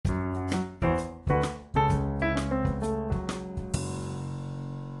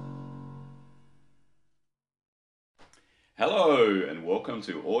Hello and welcome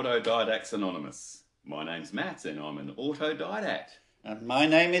to Autodidacts Anonymous. My name's Matt and I'm an autodidact. And my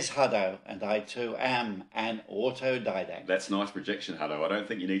name is Huddo, and I too am an autodidact. That's nice projection, Huddo. I don't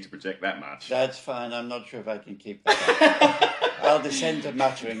think you need to project that much. That's fine. I'm not sure if I can keep that up. I'll descend to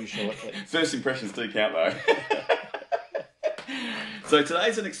muttering shortly. First impressions do count though. So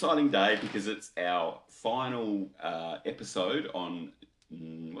today's an exciting day because it's our final episode on,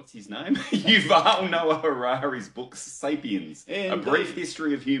 what's his name? Yuval Noah Harari's book, Sapiens, Indeed. A Brief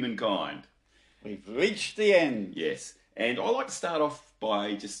History of Humankind. We've reached the end. Yes. And I like to start off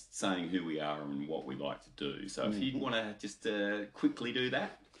by just saying who we are and what we like to do. So if you want to just quickly do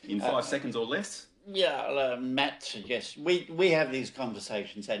that in 5 seconds or less. Yeah, Matt suggests we have these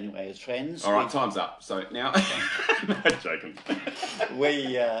conversations anyway as friends. All right, time's up. So now, no, joking.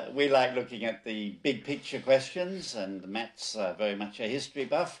 We like looking at the big picture questions, and Matt's very much a history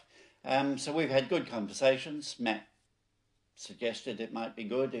buff. So we've had good conversations. Matt suggested it might be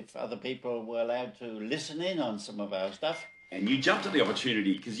good if other people were allowed to listen in on some of our stuff. And you jumped at the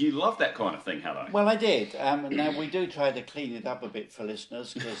opportunity because you love that kind of thing, hello. Well, I did. Now, we do try to clean it up a bit for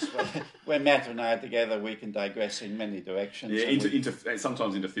listeners because when Matt and I are together, we can digress in many directions. Yeah,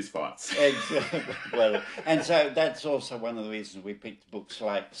 sometimes into fistfights. Well, and so that's also one of the reasons we picked books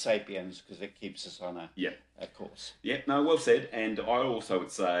like Sapiens, because it keeps us on a course. Yeah, no, well said. And I also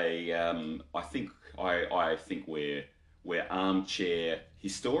would say, I think we're armchair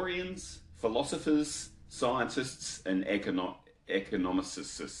historians, philosophers, scientists, and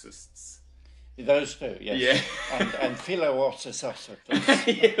economicists. Those two, yes. Yeah. and philosophists.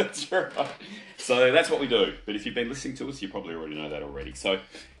 Yeah, that's right. So that's what we do. But if you've been listening to us, you probably already know that already. So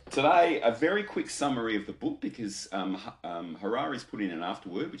today, a very quick summary of the book because Harari's put in an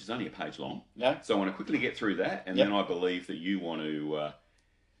afterword, which is only a page long. Yeah. So I want to quickly get through that, and then I believe that you want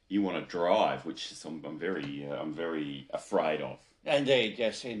to drive, which I'm very afraid of. Indeed,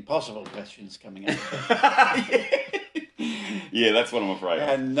 yes. Impossible questions coming up. Yeah, that's what I'm afraid of.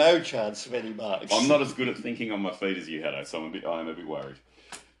 And no chance of any marks. I'm not as good at thinking on my feet as you, Haddo, so I am a bit worried.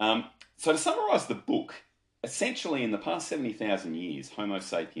 So to summarise the book, essentially in the past 70,000 years, Homo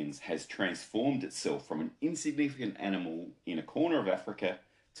sapiens has transformed itself from an insignificant animal in a corner of Africa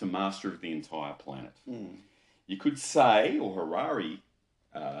to master of the entire planet. You could say, or Harari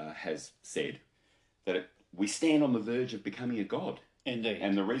has said, that we stand on the verge of becoming a god. Indeed.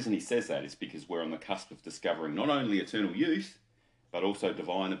 And the reason he says that is because we're on the cusp of discovering not only eternal youth, but also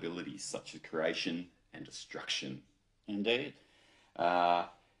divine abilities such as creation and destruction. Indeed.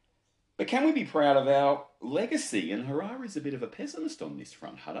 But can we be proud of our legacy? And Harari's a bit of a pessimist on this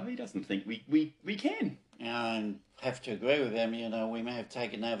front, Huddo. He doesn't think we can. I have to agree with him. You know, we may have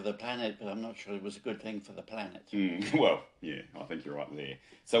taken over the planet, but I'm not sure it was a good thing for the planet. Well, yeah, I think you're right there.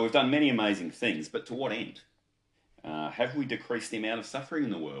 So we've done many amazing things, but to what end? Have we decreased the amount of suffering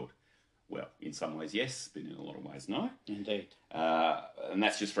in the world? Well, in some ways, yes, but in a lot of ways, no. Indeed. And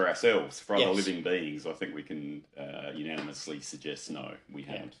that's just for ourselves. For other Yes. living beings, I think we can unanimously suggest no, we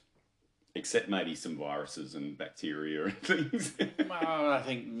haven't. Except maybe some viruses and bacteria and things. Well, I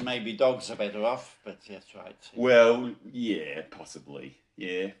think maybe dogs are better off, but that's right. Well, yeah, possibly.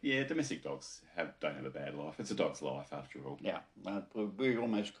 Yeah, domestic dogs don't have a bad life. It's a dog's life, after all. Yeah, we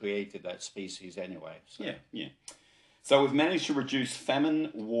almost created that species anyway. So. Yeah. So we've managed to reduce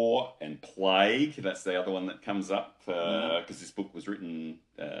famine, war, and plague. That's the other one that comes up because this book was written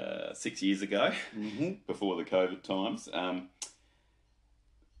 6 years ago, before the COVID times.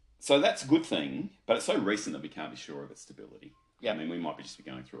 So that's a good thing, but it's so recent that we can't be sure of its stability. Yeah. I mean, we might be just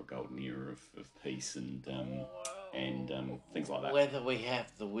going through a golden era of peace and things like that. Whether we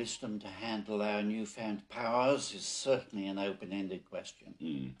have the wisdom to handle our newfound powers is certainly an open-ended question.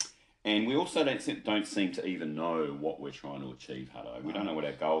 And we also don't seem to even know what we're trying to achieve, Huddo. We don't know what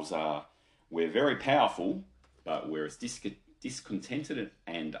our goals are. We're very powerful, but we're as discontented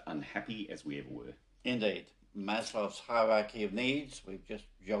and unhappy as we ever were. Indeed. Maslow's hierarchy of needs, we've just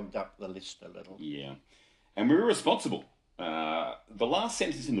jogged up the list a little. Yeah. And we're irresponsible. The last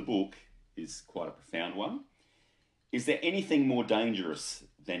sentence in the book is quite a profound one. Is there anything more dangerous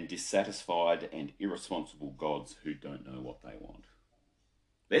than dissatisfied and irresponsible gods who don't know what they want?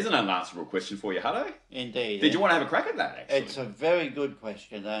 There's an unanswerable question for you, Huddo. Indeed. Did you want to have a crack at that, actually? It's a very good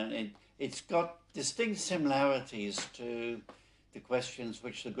question, and it's got distinct similarities to the questions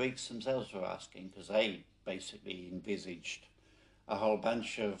which the Greeks themselves were asking, because they basically envisaged a whole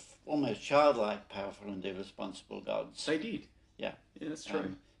bunch of almost childlike, powerful and irresponsible gods. They did. Yeah. Yeah, that's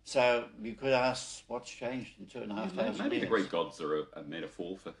true. So you could ask what's changed in 2,500 years. Maybe the Greek gods are a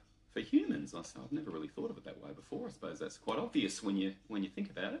metaphor for humans. I've never really thought of it that way before. I suppose that's quite obvious when you think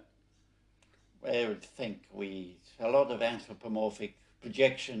about it. I would think a lot of anthropomorphic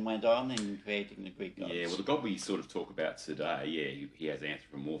projection went on in creating the Greek gods. Yeah, well, the god we sort of talk about today, he has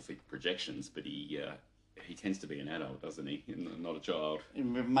anthropomorphic projections, but he tends to be an adult, doesn't he? Not a child.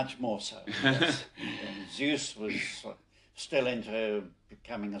 Much more so. Yes. Zeus was still into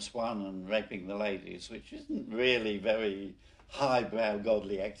becoming a swan and raping the ladies, which isn't really very highbrow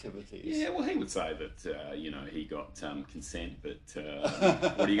godly activities. Yeah, well, he would say that, he got consent, but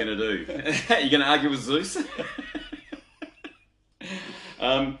what are you going to do? Are you going to argue with Zeus?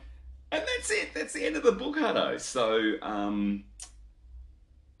 And that's it. That's the end of the book, Hutto. So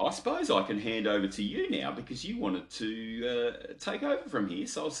I suppose I can hand over to you now because you wanted to take over from here.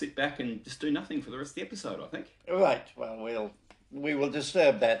 So I'll sit back and just do nothing for the rest of the episode, I think. Right. Well, we will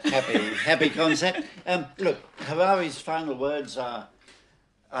disturb that happy concept. Look, Harari's final words are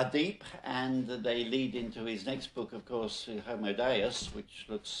deep, and they lead into his next book, of course, Homo Deus, which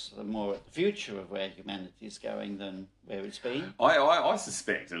looks more at the future of where humanity is going than where it's been. I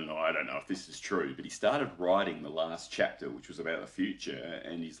suspect, and I don't know if this is true, but he started writing the last chapter, which was about the future,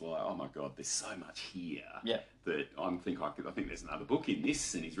 and he's like, oh my God, there's so much here that I think there's another book in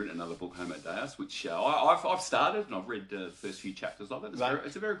this, and he's written another book, Homo Deus, which I've started, and I've read the first few chapters of it.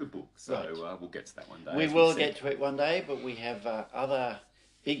 It's a very good book, so we'll get to that one day. We will get to it one day, but we have other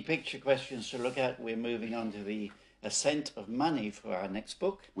big picture questions to look at. We're moving on to the ascent of money for our next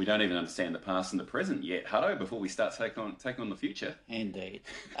book. We don't even understand the past and the present yet, Hutto, before we start taking on the future. Indeed.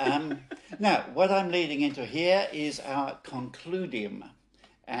 Now, what I'm leading into here is our concludium.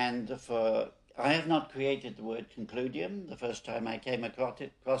 And I have not created the word concludium. The first time I came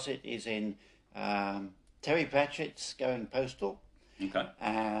across it is in Terry Pratchett's Going Postal. Okay.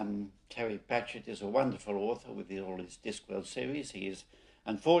 Terry Pratchett is a wonderful author with all his Discworld series. He is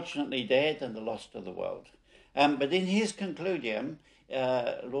unfortunately dead and the lost of the world. But in his concludium,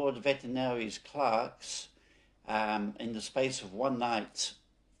 Lord Veterinary's clerks, in the space of one night,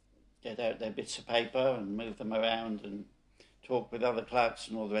 get out their bits of paper and move them around and talk with other clerks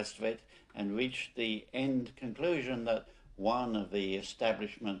and all the rest of it, and reach the end conclusion that one of the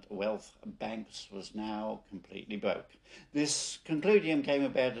establishment wealth banks was now completely broke. This concludium came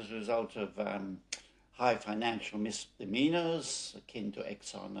about as a result of high financial misdemeanors akin to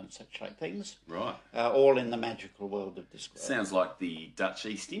Exxon and such like things. Right. All in the magical world of Discworld. Sounds like the Dutch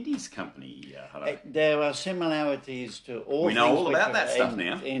East Indies Company. There are similarities to all we know all about that stuff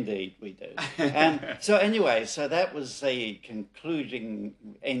now. Indeed, we do. So anyway, that was the concluding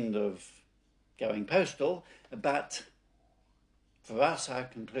end of Going Postal. But for us, our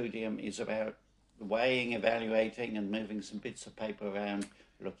concludium is about weighing, evaluating, and moving some bits of paper around,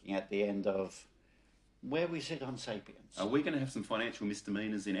 looking at the end of where we sit on Sapiens. Are we going to have some financial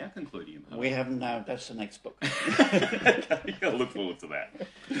misdemeanors in our concludium? We haven't now. That's the next book. I'll look forward to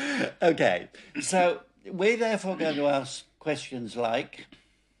that. Okay. So we're therefore going to ask questions like,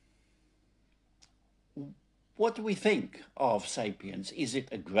 what do we think of Sapiens? Is it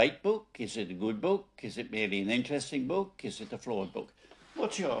a great book? Is it a good book? Is it merely an interesting book? Is it a flawed book?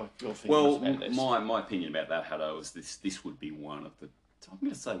 What's your feelings about this? My opinion about that, Hutto, is this would be I'm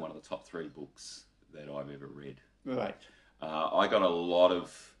going to say one of the top 3 books that I've ever read. Right. I got a lot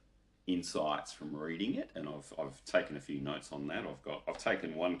of insights from reading it, and I've taken a few notes on that. I've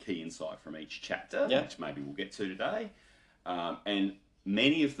taken one key insight from each chapter, which maybe we'll get to today, and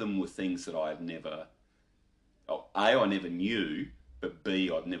many of them were things that I never knew, but B,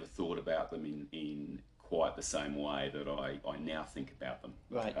 I'd never thought about them in quite the same way that I now think about them.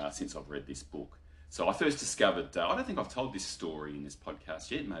 Right. Since I've read this book. So I first discovered, I don't think I've told this story in this podcast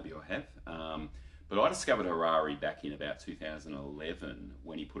yet, maybe I have, but I discovered Harari back in about 2011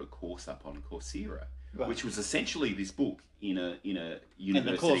 when he put a course up on Coursera, which was essentially this book in a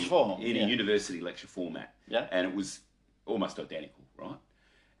university university lecture format. Yeah. And it was almost identical, right?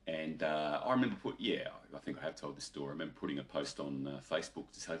 And I remember I think I have told this story. I remember putting a post on Facebook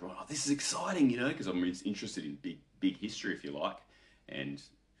to say, "Oh, this is exciting," because I'm interested in big history, if you like, and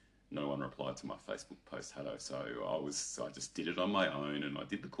no one replied to my Facebook post, Hutto. So I just did it on my own, and I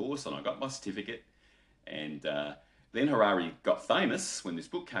did the course, and I got my certificate. And then Harari got famous when this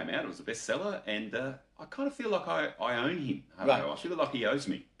book came out. It was a bestseller, and I kind of feel like I own him. Right. I feel like he owes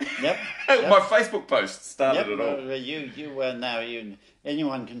me. Yep. My Facebook post started it all.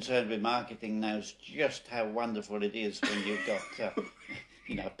 Anyone concerned with marketing knows just how wonderful it is when you've got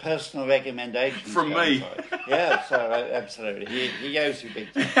personal recommendations from me. Yeah, so absolutely, he owes you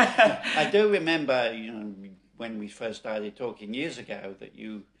big time. I do remember, when we first started talking years ago, that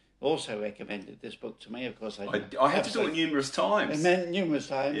you also recommended this book to me. Of course, I had to do it numerous times. Numerous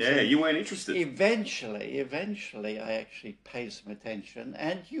times. Yeah, you weren't interested. Eventually, I actually paid some attention,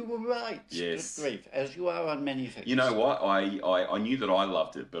 and you were right. Yes. Good grief, as you are on many things. You know what? I knew that I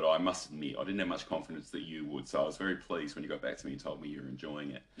loved it, but I must admit I didn't have much confidence that you would. So I was very pleased when you got back to me and told me you were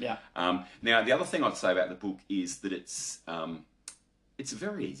enjoying it. Yeah. Now, the other thing I'd say about the book is that it's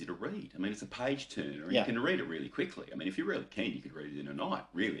very easy to read. I mean, it's a page turner, and you can read it really quickly. I mean, if you're really keen, you could read it in a night,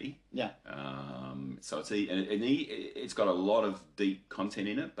 really. Yeah. So it's got a lot of deep content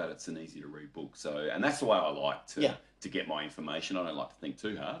in it, but it's an easy to read book. So, and that's the way I like to get my information. I don't like to think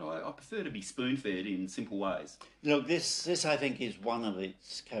too hard. I prefer to be spoon-fed in simple ways. Look, this I think is one of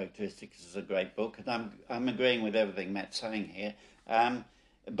its characteristics as a great book, and I'm agreeing with everything Matt's saying here.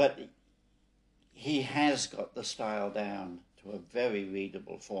 But he has got the style down to a very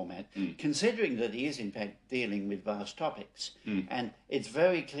readable format, considering that he is in fact dealing with vast topics. And it's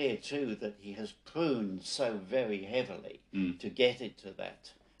very clear too that he has pruned so very heavily to get it to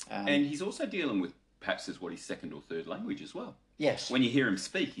that. And he's also dealing with perhaps as what his second or third language as well. Yes. When you hear him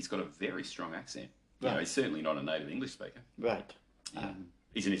speak, he's got a very strong accent. You know, he's certainly not a native English speaker. Right.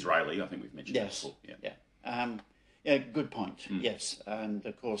 He's an Israeli, I think we've mentioned that before. Yeah, good point. Yes, and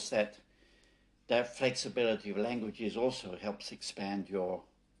of course that flexibility of languages also helps expand your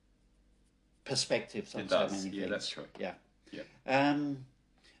perspectives on so many things. Yeah, that's true. Yeah.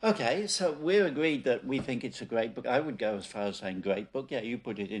 Okay, so we're agreed that we think it's a great book. I would go as far as saying great book. Yeah, you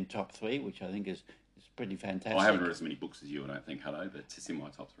put it in top 3, which I think is pretty fantastic. I haven't read as many books as you, I don't think, hello, but it's in my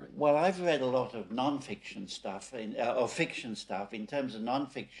top 3. Well, I've read a lot of non-fiction stuff, or fiction stuff. In terms of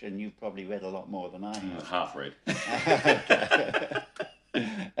non-fiction, you've probably read a lot more than I have. Half read.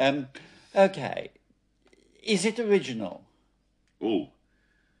 Okay. Is it original? Ooh.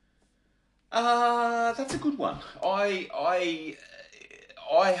 That's a good one. I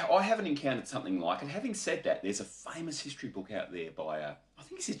haven't encountered something like it. Having said that, there's a famous history book out there by I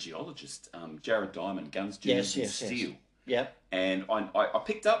think he's a geologist, Jared Diamond, Guns, Germs and Steel. Yeah. And I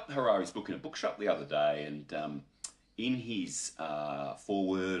picked up Harari's book in a bookshop the other day, and in his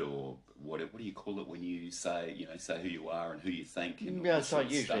foreword, or what do you call it when you say who you are and who you thank? And it's not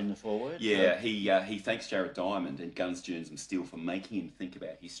usually in the foreword. Yeah, he thanks Jared Diamond and Guns, Germs and Steel for making him think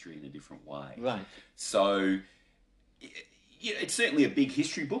about history in a different way. Right. So it's certainly a big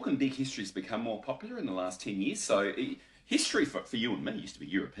history book, and big history's become more popular in the last 10 years. So history for you and me used to be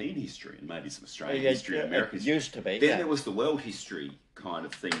European history and maybe some Australian history and American history. Used to be. Then there was the world history kind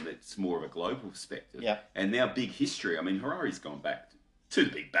of thing that's more of a global perspective. Yeah. And now big history. I mean, Harari's gone back to the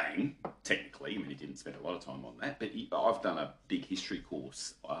Big Bang, technically. I mean, he didn't spend a lot of time on that. But I've done a big history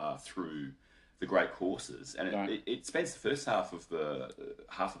course through the great courses, and it spends the first half of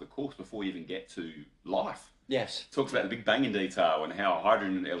the course before you even get to life. Yes. It talks about the Big Bang in detail and how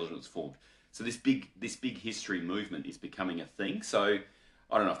hydrogen elements formed. So this big history movement is becoming a thing. So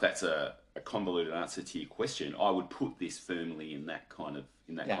I don't know if that's a convoluted answer to your question. I would put this firmly in that kind of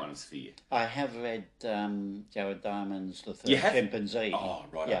kind of sphere. I have read Jared Diamond's The Third Chimpanzee. Oh,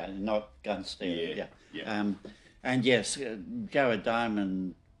 right. Yeah, not Gun Steel. Yeah. And yes, Jared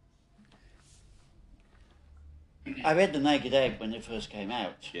Diamond. I read The Naked Egg when it first came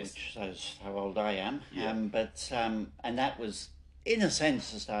out, which shows how old I am. Yeah. And that was, in a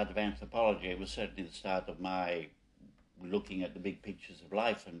sense, the start of anthropology. It was certainly the start of my looking at the big pictures of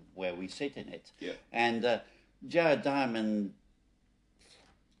life and where we sit in it. Yeah. And Jared Diamond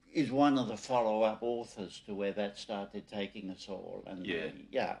is one of the follow-up authors to where that started taking us all. And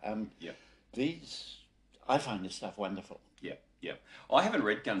I find this stuff wonderful. Yeah. I haven't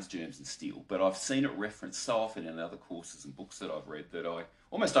read Guns, Germs and Steel, but I've seen it referenced so often in other courses and books that I've read that I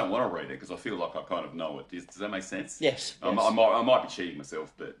almost don't want to read it because I feel like I kind of know it. Does that make sense? Yes. I might be cheating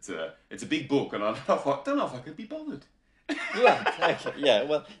myself, but it's a big book, and I don't know if I could be bothered. Right. Okay. Yeah.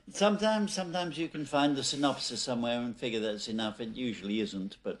 Well, sometimes you can find the synopsis somewhere and figure that's enough. It usually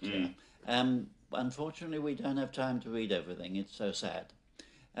isn't, but unfortunately, we don't have time to read everything. It's so sad.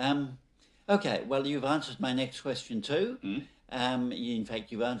 Okay. Well, you've answered my next question too. In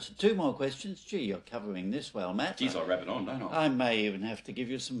fact, you've answered 2 more questions. Gee, you're covering this well, Matt. Geez, I rabbit on, don't I? I may even have to give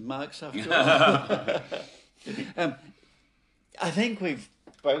you some marks after all. I think we've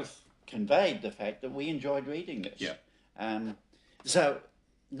both conveyed the fact that we enjoyed reading this. Yeah. So,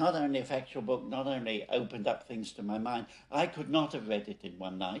 not only a factual book, not only opened up things to my mind, I could not have read it in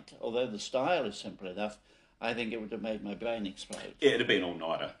one night. Although the style is simple enough, I think it would have made my brain explode. Yeah, it'd have been an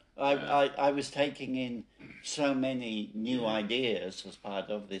all-nighter. I was taking in so many new ideas as part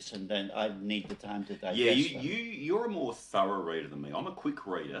of this, and then I need the time to digest them. You're a more thorough reader than me. I'm a quick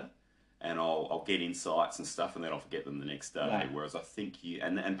reader, and I'll get insights and stuff, and then I'll forget them the next day. Right. Whereas I think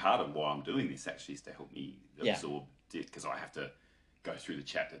and part of why I'm doing this actually is to help me Yeah. absorb it, because I have to go through the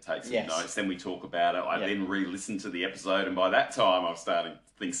chapter, take some Yes. notes, then we talk about it. I then re-listen to the episode, and by that time,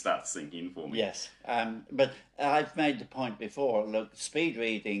 things start to sink in for me. Yes, but I've made the point before. Look, speed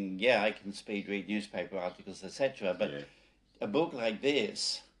reading. Yeah, I can speed read newspaper articles, etc. But a book like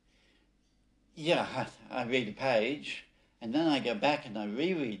this, I read a page, and then I go back and I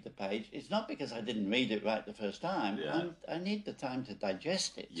reread the page. It's not because I didn't read it right the first time. Yeah. I need the time to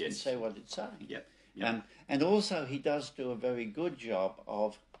digest it and say what it's saying. Yep. Yep. And also, he does do a very good job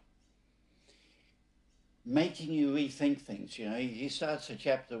of making you rethink things. You know, he starts a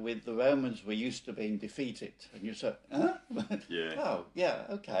chapter with the Romans were used to being defeated, and you say, huh? Yeah. Oh, yeah,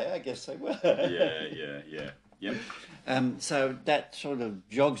 okay, I guess they were. Yeah. Yep. So that sort of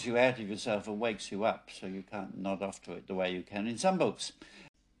jogs you out of yourself and wakes you up, so you can't nod off to it the way you can in some books.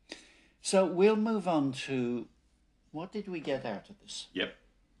 So we'll move on to, what did we get out of this? Yep.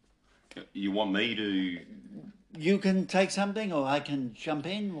 You want me to... You can take something, or I can jump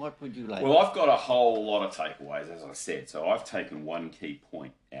in. What would you like? Well, I've got a whole lot of takeaways, as I said. So I've taken one key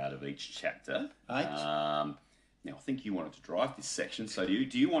point out of each chapter. Right. Now, I think you wanted to drive this section. So do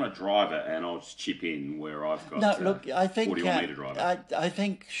you want to drive it, and I'll just chip in where I've got... No, look, I think... Or do you want me to drive it? I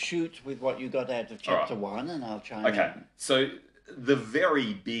think shoot with what you got out of chapter 1, and I'll chime in. Okay, so the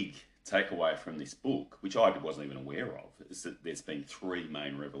very big takeaway from this book, which I wasn't even aware of, is that there's been 3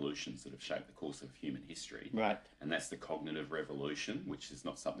 main revolutions that have shaped the course of human history. Right. And that's the cognitive revolution, which is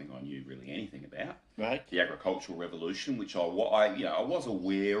not something I knew really anything about. Right. The agricultural revolution, which I was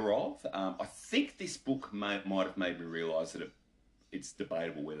aware of. I think this book might have made me realise that it's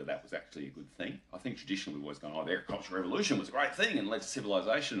debatable whether that was actually a good thing. I think traditionally we've always gone, the agricultural revolution was a great thing and led to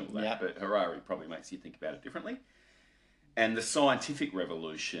civilization and all that. Yeah. But Harari probably makes you think about it differently. And the scientific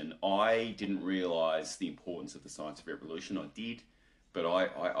revolution, I didn't realise the importance of the scientific revolution. I did, but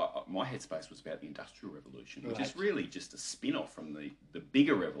my headspace was about the industrial revolution, which is really just a spin-off from the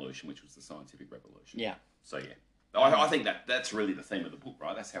bigger revolution, which was the scientific revolution. Yeah. So I think that's really the theme of the book,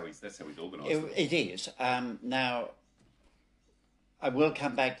 right? That's how he's organised it is. Now, I will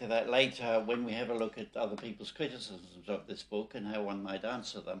come back to that later when we have a look at other people's criticisms of this book and how one might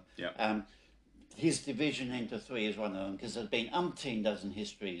answer them. Yeah. His division into 3 is one of them, because there's been umpteen dozen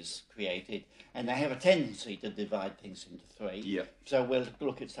histories created, and they have a tendency to divide things into 3. Yeah. So we'll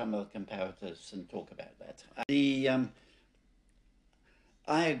look at some of the comparators and talk about that.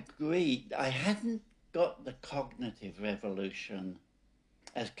 I agree. I hadn't got the cognitive revolution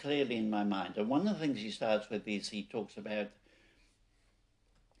as clearly in my mind. And one of the things he starts with is he talks about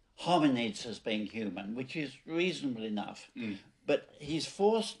hominids as being human, which is reasonable enough. But he's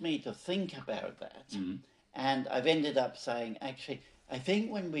forced me to think about that. And I've ended up saying, actually, I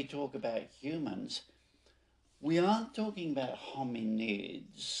think when we talk about humans, we aren't talking about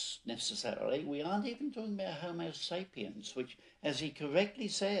hominids necessarily. We aren't even talking about Homo sapiens, which, as he correctly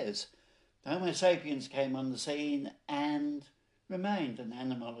says, Homo sapiens came on the scene and remained an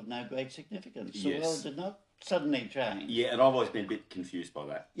animal of no great significance. The world did not suddenly change. Yeah, and I've always been a bit confused by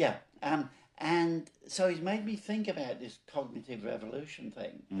that. Yeah. And so he's made me think about this cognitive revolution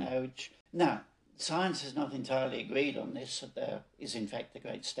thing. Which, now, science has not entirely agreed on this, that there is in fact a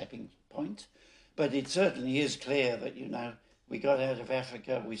great stepping point. But it certainly is clear that, we got out of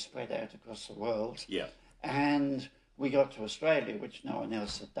Africa, we spread out across the world. Yeah. And we got to Australia, which no one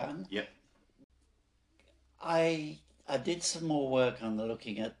else had done. Yeah. I did some more work on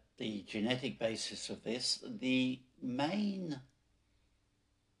looking at the genetic basis of this. The main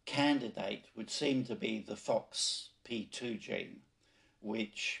candidate would seem to be the FOXP2 gene,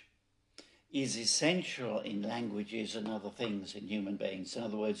 which is essential in languages and other things in human beings. In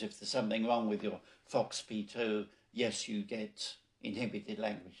other words, if there's something wrong with your FOXP2, yes, you get inhibited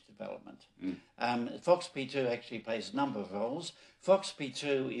language development. FOXP2 actually plays a number of roles.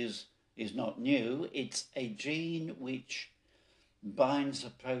 FOXP2 is not new. It's a gene which binds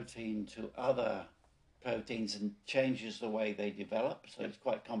a protein to other proteins and changes the way they develop. So it's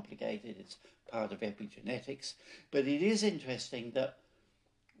quite complicated. It's part of epigenetics. But it is interesting that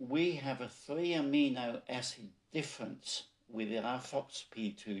we have a 3 amino acid difference with our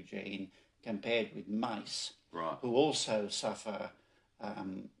FOXP2 gene compared with mice, right, who also suffer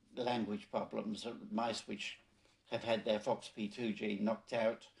language problems. Mice which have had their FOXP2 gene knocked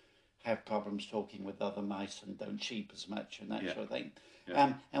out have problems talking with other mice and don't sheep as much and that sort of thing.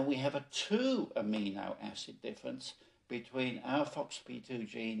 Yeah. And we have a 2 amino acid difference between our FOXP2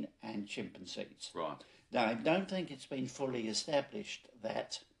 gene and chimpanzees. Right. Now, I don't think it's been fully established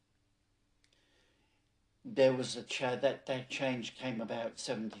that there was that change came about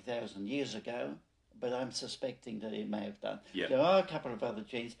 70,000 years ago, but I'm suspecting that it may have done. Yep. There are a couple of other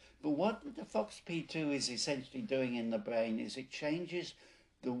genes, but what the FOXP2 is essentially doing in the brain is it changes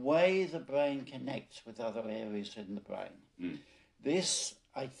the way the brain connects with other areas in the brain. Mm. This,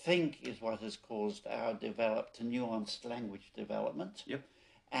 I think, is what has caused our nuanced language development. Yep.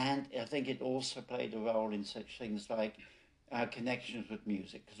 And I think it also played a role in such things like our connections with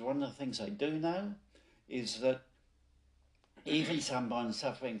music. Because one of the things I do know is that even someone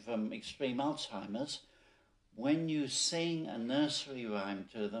suffering from extreme Alzheimer's, when you sing a nursery rhyme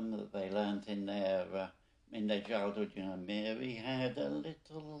to them that they learnt in their childhood, Mary had a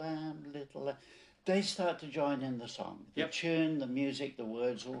little lamb, they start to join in the song. The tune, the music, the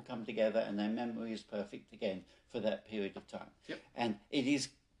words all come together, and their memory is perfect again for that period of time. Yep. And it is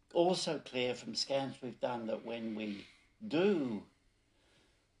also clear from scans we've done that when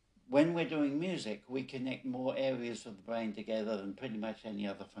we're doing music, we connect more areas of the brain together than pretty much any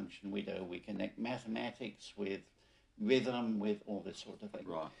other function we do. We connect mathematics with rhythm, with all this sort of thing.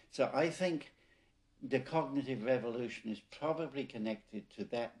 Right. So I think the cognitive revolution is probably connected to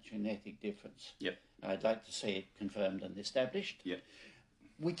that genetic difference. Yep. I'd like to see it confirmed and established. Yep.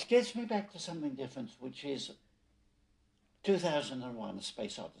 Which gets me back to something different, which is 2001: A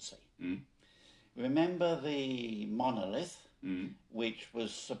Space Odyssey. Mm. Remember the monolith, Mm. which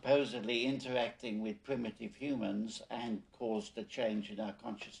was supposedly interacting with primitive humans and caused a change in our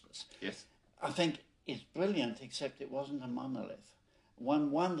consciousness? Yes. I think it's brilliant, except it wasn't a monolith.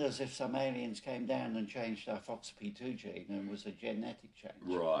 One wonders if some aliens came down and changed our FOXP2 gene and it was a genetic change.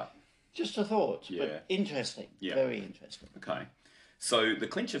 Right. Just a thought, Yeah. but interesting, very interesting. Okay. So the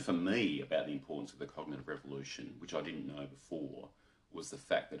clincher for me about the importance of the cognitive revolution, which I didn't know before, was the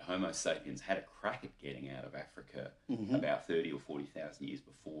fact that Homo sapiens had a crack at getting out of Africa about 30 or 40,000 years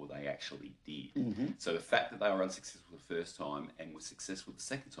before they actually did. So the fact that they were unsuccessful the first time and were successful the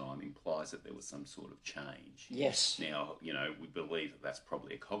second time implies that there was some sort of change. Yes. Now, we believe that that's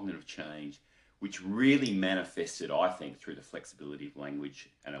probably a cognitive change, which really manifested, I think, through the flexibility of language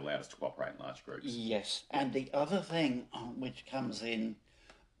and allowed us to operate in large groups. Yes, and the other thing which comes in,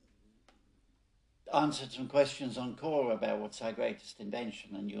 answered some questions on Core about what's our greatest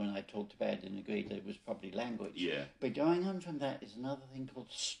invention, and you and I talked about it and agreed that it was probably language. Yeah. But going on from that is another thing called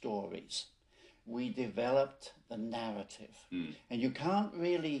stories. We developed the narrative. And you can't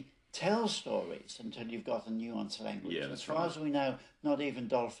really tell stories until you've got a nuanced language. Yeah, that's as far right. as we know, not even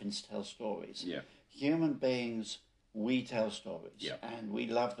dolphins tell stories. Yeah. Human beings, we tell stories. Yeah. And we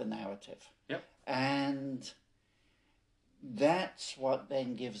love the narrative. Yep. And that's what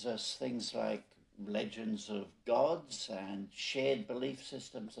then gives us things like legends of gods and shared belief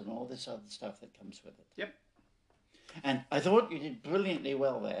systems and all this other stuff that comes with it. Yep. And I thought you did brilliantly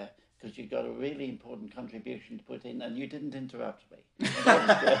well there because you got a really important contribution to put in and you didn't interrupt me.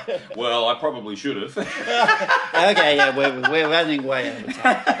 Well, I probably should have. Okay, yeah, we're running way over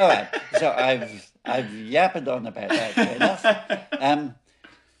time. All right, so I've yapped on about that enough.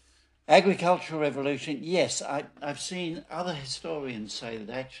 Agricultural revolution, yes, I've seen other historians say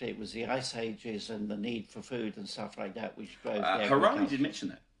that actually it was the ice ages and the need for food and stuff like that which drove the Harari agriculture. did mention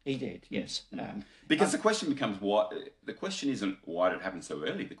that. He did, yes. Because the question becomes why. The question isn't why did it happen so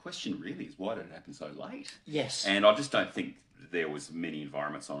early. The question really is why did it happen so late. Yes. And I just don't think there was many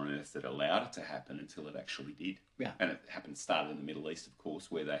environments on Earth that allowed it to happen until it actually did. Yeah. And it started in the Middle East, of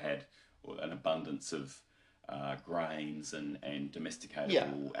course, where they had an abundance of grains and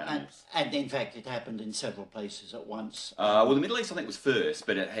domesticatable animals. And in fact it happened in several places at once. Well, the Middle East I think was first,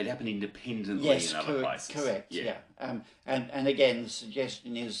 but it had happened independently in other places. Correct, yeah. And again, the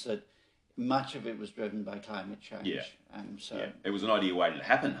suggestion is that much of it was driven by climate change. Yeah. So Yeah. It was an ideal way to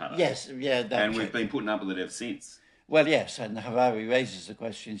happen, Hannah. yes, yeah. And we've been putting up with it ever since. Well, yes, and Harari raises the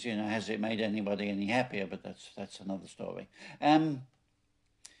questions, has it made anybody any happier? But that's another story.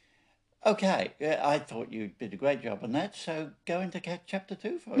 Okay, I thought you did a great job on that, so go into chapter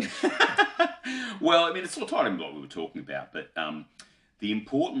 2 for us. Well, I mean, it's all tied in what we were talking about, but the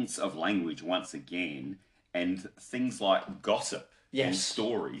importance of language, once again, and things like gossip and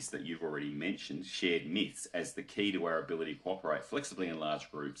stories that you've already mentioned, shared myths, as the key to our ability to cooperate flexibly in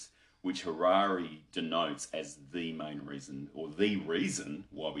large groups, which Harari denotes as the main reason, or the reason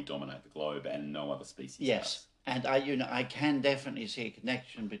why we dominate the globe and no other species does. And I can definitely see a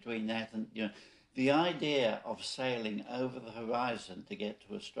connection between that and the idea of sailing over the horizon to get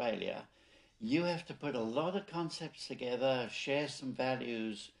to Australia. You have to put a lot of concepts together, share some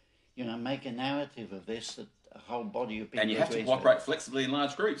values, make a narrative of this that a whole body of people. And you have to cooperate flexibly in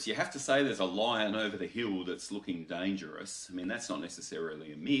large groups. You have to say there's a lion over the hill that's looking dangerous. I mean, that's not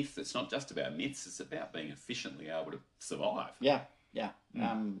necessarily a myth. It's not just about myths. It's about being efficiently able to survive. Yeah, yeah.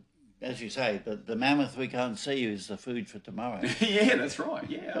 As you say, the mammoth we can't see is the food for tomorrow. Yeah, that's right.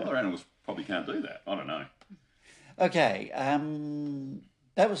 Yeah, other animals probably can't do that. I don't know. Okay,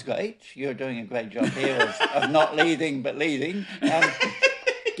 that was great. You're doing a great job here of not leading but leading.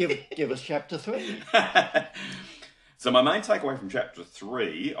 Give us chapter 3. So my main takeaway from chapter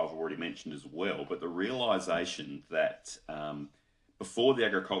 3, I've already mentioned as well, but the realisation that before the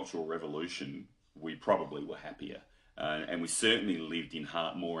agricultural revolution, we probably were happier. And we certainly lived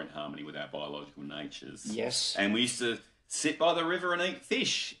more in harmony with our biological natures. Yes. And we used to sit by the river and eat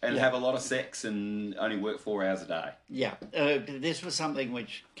fish and have a lot of sex and only work 4 hours a day. Yeah. This was something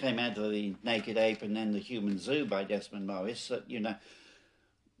which came out of The Naked Ape and then The Human Zoo by Desmond Morris, that,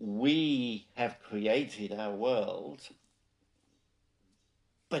 we have created our world,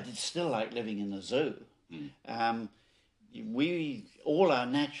 but it's still like living in a zoo. All our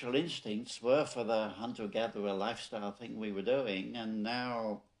natural instincts were for the hunter-gatherer lifestyle thing we were doing, and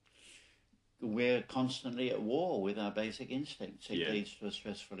now we're constantly at war with our basic instincts. It leads to a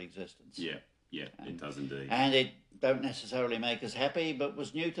stressful existence. Yeah, it does indeed. And it don't necessarily make us happy, but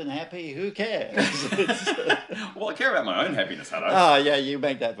was Newton happy? Who cares? Well, I care about my own happiness, Hutto. Oh, yeah, you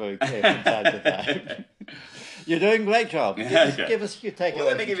make that very clear from time to time. You're doing a great job. Give us your takeaway. Well,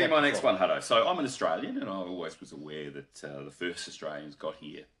 let me give you my next one, Hutto. So I'm an Australian, and I always was aware that the first Australians got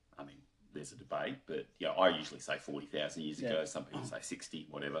here. I mean, there's a debate, but I usually say 40,000 years ago. Some people say 60,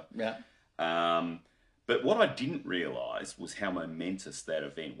 whatever. Yeah. But what I didn't realise was how momentous that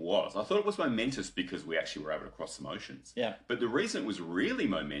event was. I thought it was momentous because we actually were able to cross some oceans. Yeah. But the reason it was really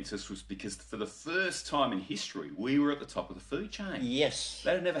momentous was because for the first time in history, we were at the top of the food chain. Yes.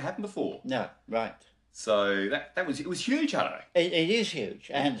 That had never happened before. No, right. So it was huge, Hutto. It is huge.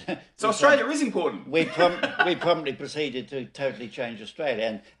 And so Australia is important. We promptly proceeded to totally change Australia.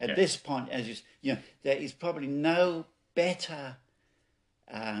 And at this point, there is probably no better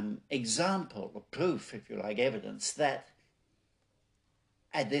example or proof, if you like, evidence that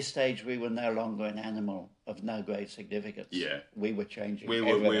at this stage we were no longer an animal of no great significance. Yeah, we were changing. We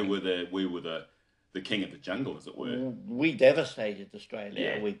were the king of the jungle, as it were. We devastated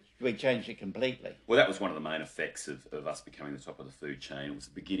Australia. Yeah. We changed it completely. Well, that was one of the main effects of us becoming the top of the food chain. It was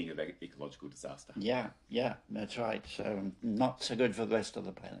the beginning of ecological disaster. Yeah, that's right. So not so good for the rest of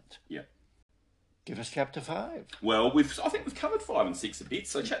the planet. Yeah. Give us chapter 5. Well, I think we've covered 5 and 6 a bit.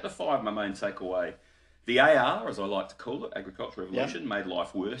 So chapter 5, my main takeaway, the AR, as I like to call it, agricultural revolution, made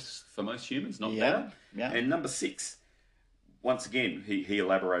life worse for most humans, not better. Yeah. And number 6, once again, he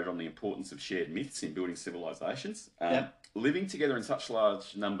elaborated on the importance of shared myths in building civilisations. Living together in such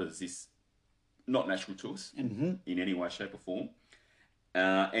large numbers is not natural to us in any way, shape or form.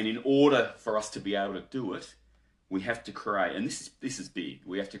 And in order for us to be able to do it, we have to create, and this is big,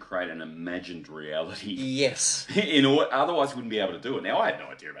 we have to create an imagined reality. Yes. Otherwise we wouldn't be able to do it. Now, I had no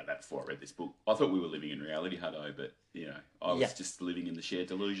idea about that before I read this book. I thought we were living in reality, Hutto, but, I was just living in the shared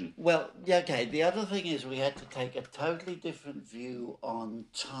delusion. Well, okay, the other thing is we had to take a totally different view on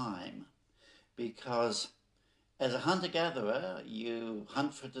time, because as a hunter-gatherer, you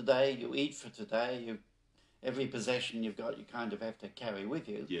hunt for today, you eat for today, every possession you've got you kind of have to carry with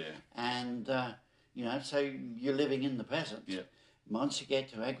you. Yeah. And... so you're living in the present. Yeah. Once you get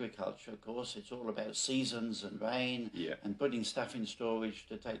to agriculture, of course, it's all about seasons and rain and putting stuff in storage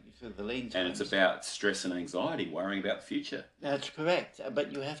to take you through the lean times. And it's about stress and anxiety, worrying about the future. That's correct.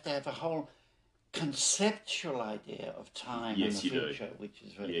 But you have to have a whole conceptual idea of time and the future, which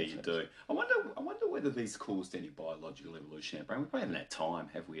is very different. You do. I wonder whether these caused any biological evolution. We probably haven't had time,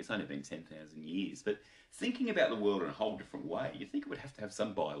 have we? It's only been 10,000 years. But thinking about the world in a whole different way, you think it would have to have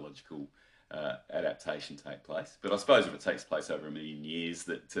some biological adaptation take place. But I suppose if it takes place over 1 million years,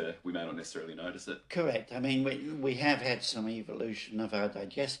 that we may not necessarily notice it. Correct. I mean, we have had some evolution of our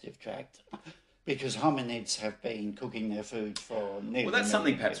digestive tract, because hominids have been cooking their food for nearly... Well, that's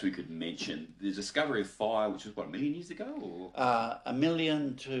something perhaps we could mention. The discovery of fire, which was, 1 million years ago? Or? 1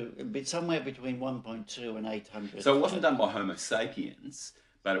 million to... somewhere between 1.2 and 800. So it wasn't done by Homo sapiens,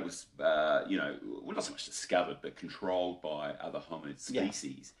 but it was, well, not so much discovered, but controlled by other hominid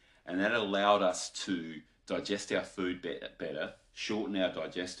species. And that allowed us to digest our food better, shorten our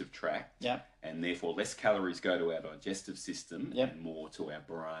digestive tract, and therefore less calories go to our digestive system and more to our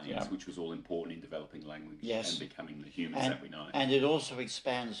brains, which was all important in developing language and becoming the humans that we know. And it also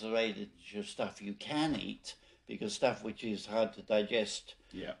expands the range of stuff you can eat, because stuff which is hard to digest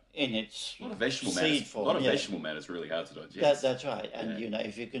in its seed form. A lot of vegetable matter is really hard to digest. That's right. And,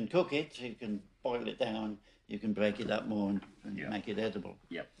 if you can cook it, you can boil it down, you can break it up more and Yeah. make it edible.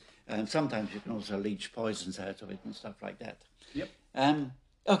 Yep. And sometimes you can also leach poisons out of it and stuff like that. Yep.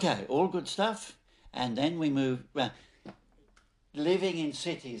 Okay, all good stuff. And then we move. Well, living in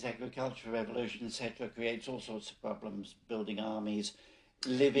cities, agricultural revolution, etc., creates all sorts of problems. Building armies,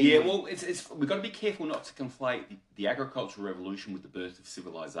 living. Yeah, well, we've got to be careful not to conflate the agricultural revolution with the birth of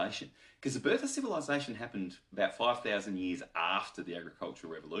civilization, because the birth of civilization happened about 5,000 years after the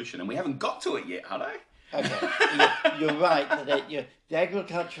agricultural revolution, and we haven't got to it yet, Hutto. Okay, you're right. The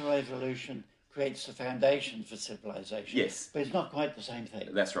agricultural revolution creates the foundation for civilization. Yes. But it's not quite the same thing.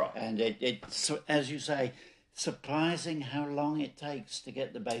 That's right. And it's, as you say, surprising how long it takes to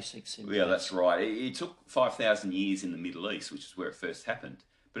get the basics in place. Yeah, that's right. It took 5,000 years in the Middle East, which is where it first happened,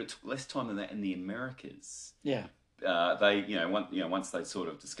 but it took less time than that in the Americas. Yeah. Once they sort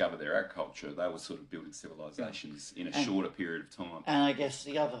of discovered their agriculture, they were sort of building civilizations in a shorter period of time. And I guess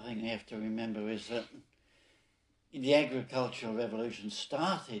the other thing we have to remember is that the agricultural revolution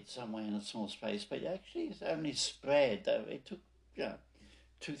started somewhere in a small space, but actually it's only spread. It took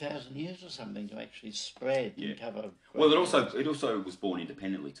 2,000 years or something to actually spread and cover. Well, it also was born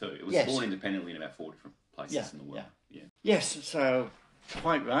independently too. It was born independently in about 4 different places in the world. Yeah. Yes, so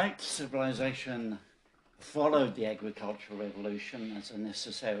quite right. Civilization followed the agricultural revolution as a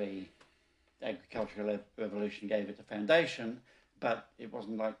necessary. Agricultural revolution gave it a foundation, but it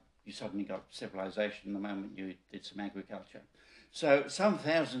wasn't like you suddenly got civilization the moment you did some agriculture. So some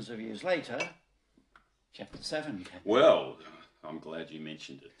thousands of years later, chapter 7. Well, I'm glad you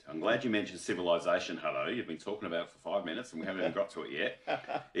mentioned it. I'm glad you mentioned civilization, Hutto. You've been talking about it for 5 minutes and we haven't even got to it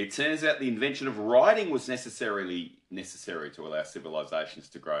yet. It turns out the invention of writing was necessary to allow civilizations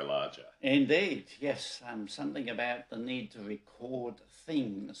to grow larger. Indeed, yes. Something about the need to record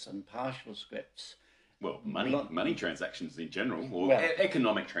things and partial scripts. Well, money transactions in general, or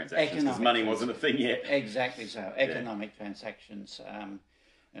economic transactions, because money wasn't a thing yet. Exactly so. Economic transactions.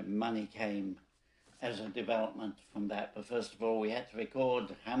 Money came as a development from that. But first of all, we had to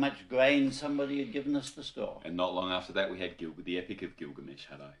record how much grain somebody had given us to store. And not long after that, we had the Epic of Gilgamesh,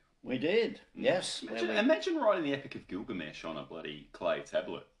 Hutto. We did, yes. Imagine writing the Epic of Gilgamesh on a bloody clay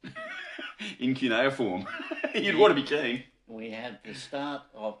tablet in cuneiform. You'd want to be keen. We had the start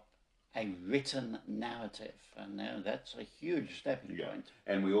of a written narrative, and now that's a huge stepping point.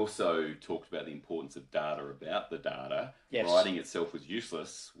 And we also talked about the importance of data about the data. Yes. Writing itself was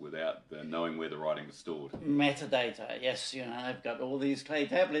useless without knowing where the writing was stored. Metadata, yes, I've got all these clay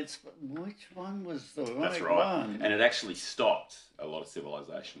tablets, but which one was the right one? That's right. And it actually stopped a lot of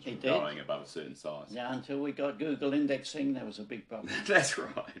civilizations from growing above a certain size. Yeah, until we got Google indexing, there was a big problem. That's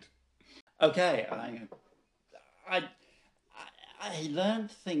right. Okay, I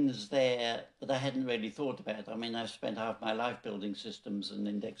learned things there that I hadn't really thought about. I mean, I've spent half my life building systems and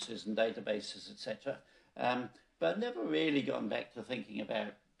indexes and databases, etc. But I've never really gone back to thinking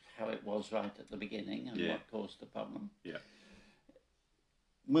about how it was right at the beginning and what caused the problem. Yeah.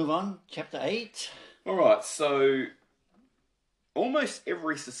 Move on, chapter 8. All right, so almost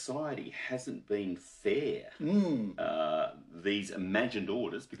every society hasn't been fair. These imagined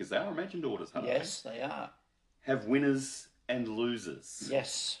orders, because they are imagined orders, aren't they? Yes, they are. Have winners and losers.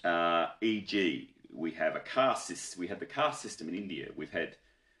 Yes. E.g., we have a caste system. We had the caste system in India. We've had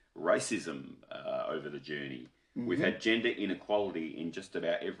racism over the journey. Mm-hmm. We've had gender inequality in just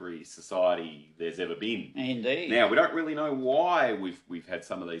about every society there's ever been. Indeed. Now, we don't really know why we've had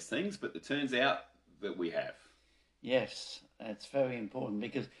some of these things, but it turns out that we have. Yes, that's very important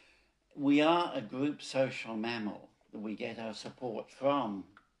because we are a group social mammal. We get our support from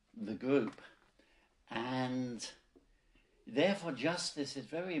the group, and therefore justice is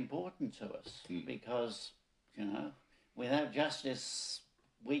very important to us because, without justice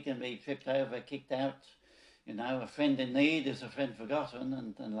we can be tripped over, kicked out. A friend in need is a friend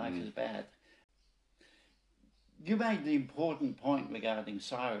forgotten, and life is bad. You made the important point regarding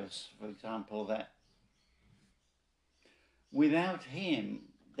Cyrus, for example, that without him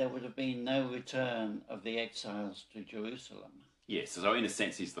there would have been no return of the exiles to Jerusalem. Yes, so in a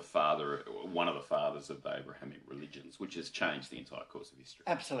sense he's one of the fathers of the Abrahamic religions, which has changed the entire course of history.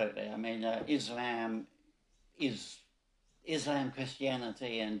 Absolutely. I mean, Islam,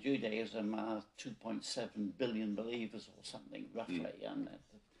 Christianity and Judaism are 2.7 billion believers or something, roughly.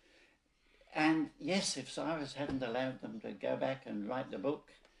 And yes, if Cyrus hadn't allowed them to go back and write the book,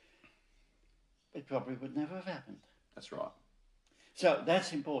 it probably would never have happened. That's right. So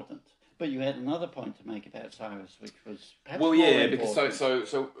that's important. But you had another point to make about Cyrus, which was perhaps more important. Because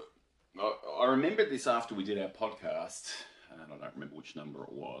so I remembered this after we did our podcast, and I don't remember which number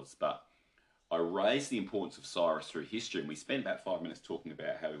it was, but I raised the importance of Cyrus through history, and we spent about 5 minutes talking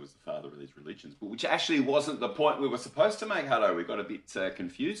about how he was the father of these religions, but which actually wasn't the point we were supposed to make, Hutto. We got a bit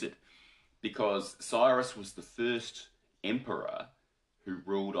confused because Cyrus was the first emperor who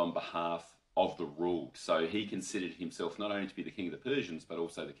ruled on behalf of the ruled. So he considered himself not only to be the king of the Persians, but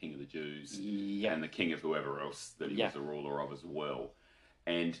also the king of the Jews and the king of whoever else that he was a ruler of as well.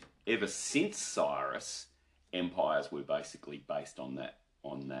 And ever since Cyrus, empires were basically based on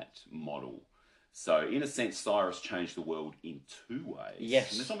that model. So, in a sense, Cyrus changed the world in two ways.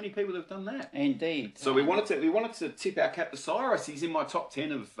 Yes. And there's not many people that have done that. Indeed. So we wanted to tip our cap to Cyrus. He's in my top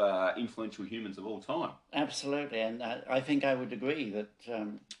 10 of influential humans of all time. Absolutely, and I think I would agree that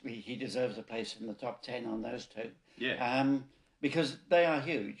he deserves a place in the top 10 on those two. Yeah. Because they are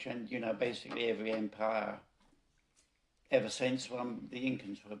huge, and, basically every empire ever since, the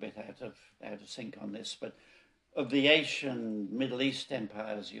Incans were a bit out of sync on this, but of the Asian, Middle East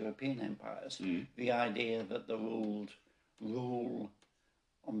empires, European empires, the idea that the ruled rule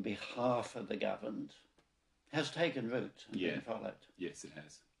on behalf of the governed has taken root and been followed. Yes, it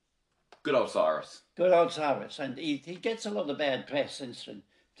has. Good old Cyrus. Good old Cyrus. And he gets a lot of bad press,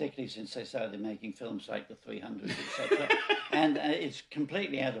 particularly since they started making films like The 300, etc. And it's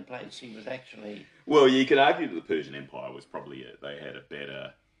completely out of place. He was actually... Well, you could argue that the Persian Empire was probably they had a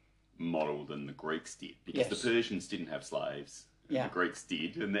better model than the Greeks did, because the Persians didn't have slaves. The Greeks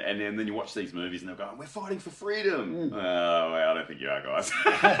did, and then you watch these movies and they're going, "We're fighting for freedom." Oh, well, I don't think you are, guys.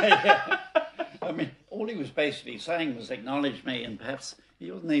 I mean, all he was basically saying was, "Acknowledge me," and perhaps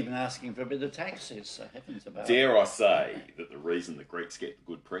he wasn't even asking for a bit of taxes. So heavens above. Dare I say that the reason the Greeks get the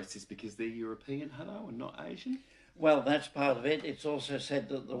good press is because they're European, Hutto, and not Asian? Well, that's part of it. It's also said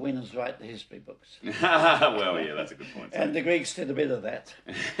that the winners write the history books. Well, yeah, that's a good point. And the Greeks did a bit of that.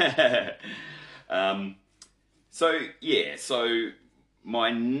 So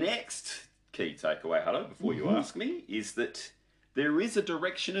my next key takeaway, Hutto, before you ask me, is that there is a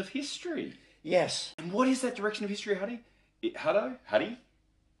direction of history. Yes. And what is that direction of history, Hutty?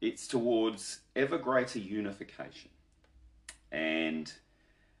 It's towards ever greater unification. And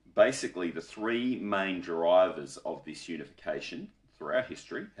basically, the three main drivers of this unification throughout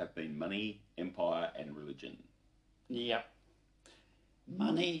history have been money, empire, and religion. Yeah.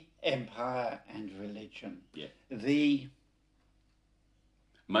 Money, empire, and religion. Yeah. The...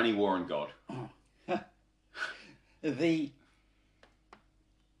 Money, war, and God.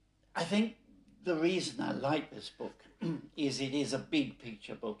 I think the reason I like this book is it is a big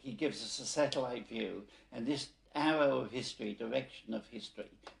picture book. He gives us a satellite view, and this arrow of history, direction of history,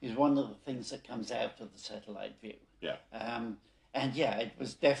 is one of the things that comes out of the satellite view. Yeah. And yeah, it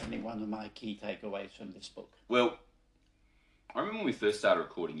was definitely one of my key takeaways from this book. Well, I remember when we first started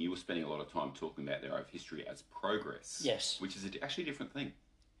recording, you were spending a lot of time talking about the arrow of history as progress. Yes. Which is actually a different thing.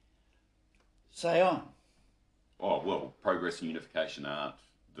 Say on. Oh, well, progress and unification aren't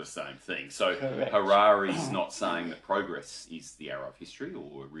the same thing. So Correct. Harari's not saying that progress is the arrow of history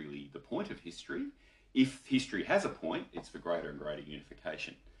or really the point of history. If history has a point, it's for greater and greater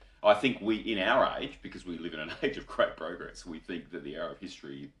unification. I think we, in our age, because we live in an age of great progress, we think that the arrow of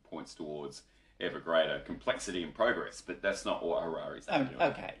history points towards ever greater complexity and progress, but that's not what Harari's doing.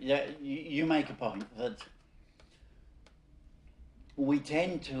 Okay, yeah, you make a point that we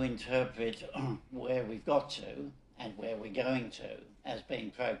tend to interpret where we've got to and where we're going to as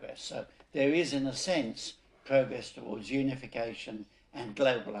being progress. So there is, in a sense, progress towards unification and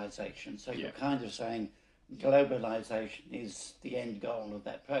globalization. So you're kind of saying globalization is the end goal of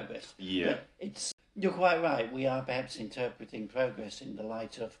that progress. Yeah. But you're quite right. We are perhaps interpreting progress in the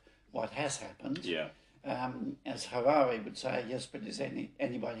light of what has happened. Yeah. As Harari would say, yes, but is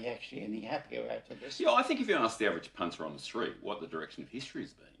anybody actually any happier out of this? Yeah, I think if you ask the average punter on the street what the direction of history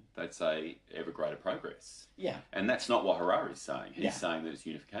has been, they'd say ever greater progress. Yeah. And that's not what Harari's saying. He's saying that it's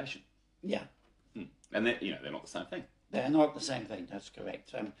unification. Yeah. And they're not the same thing. They're not the same thing, that's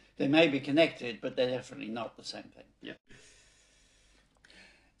correct. They may be connected, but they're definitely not the same thing. Yeah.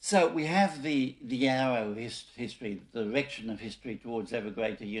 So we have the arrow history, the direction of history towards ever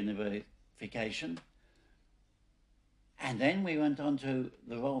greater unification. And then we went on to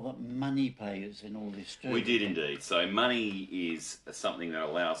the role that money plays in all this too. We did indeed. So money is something that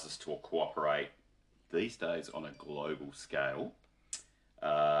allows us to cooperate these days on a global scale,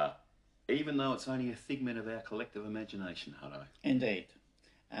 even though it's only a figment of our collective imagination, Hutto. Indeed.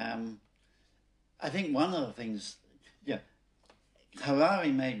 I think one of the things,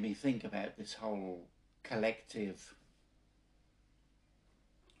 Harari made me think about this whole collective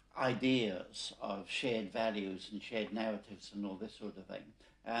ideas of shared values and shared narratives and all this sort of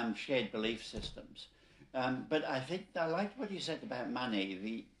thing, shared belief systems, But I think I liked what you said about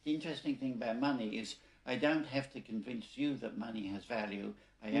money. The interesting thing about money is I don't have to convince you that money has value.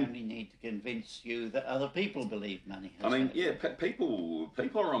 I only need to convince you that other people believe money has value. yeah, people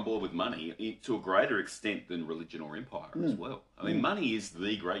are on board with money to a greater extent than religion or empire as well. I mean, money is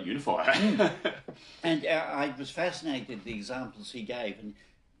the great unifier. And I was fascinated with the examples he gave, and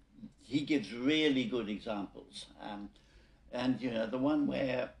he gives really good examples. And, the one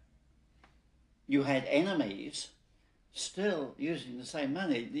where you had enemies still using the same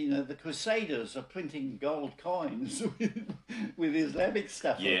money. The Crusaders are printing gold coins with Islamic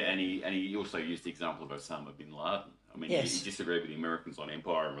stuff. Yeah, and he also used the example of Osama bin Laden. I mean, Yes. he disagreed with the Americans on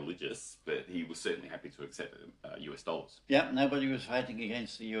empire and religious, but he was certainly happy to accept US dollars. Yeah, nobody was fighting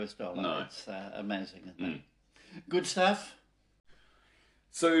against the US dollar. No. It's amazing, isn't it? Good stuff.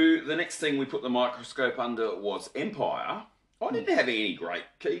 So the next thing we put the microscope under was empire. I didn't have any great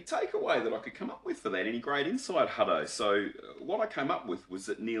key takeaway that I could come up with for that, any great insight, Hutto. So what I came up with was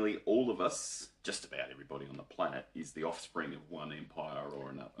that nearly all of us, just about everybody on the planet, is the offspring of one empire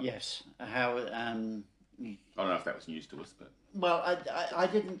or another. Yes. How? I don't know if that was news to us, but... Well, I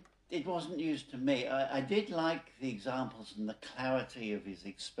didn't. It wasn't news to me. I did like the examples and the clarity of his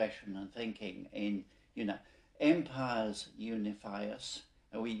expression and thinking. Empires unify us.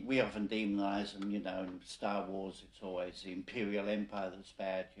 We often demonize them, in Star Wars it's always the Imperial Empire that's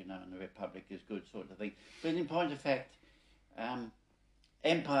bad, and the Republic is good, sort of thing. But in point of fact,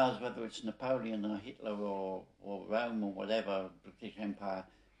 empires, whether it's Napoleon or Hitler or Rome or whatever, British Empire,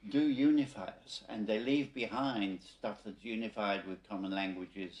 do unify us, and they leave behind stuff that's unified with common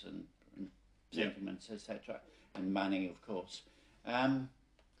languages and sentiments, etc., and money, of course. And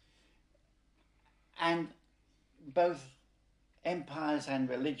both empires and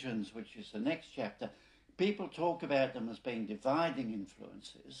religions, which is the next chapter, people talk about them as being dividing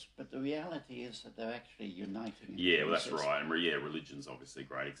influences, but the reality is that they're actually uniting influences. Yeah, well, that's right. And religion's obviously a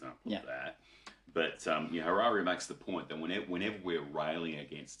great example of that. But Harari makes the point that whenever we're railing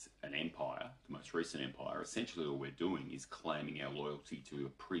against an empire, the most recent empire, essentially all we're doing is claiming our loyalty to a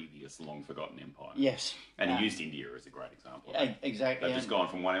previous, long-forgotten empire. Yes. And he used India as a great example. Exactly. They've just gone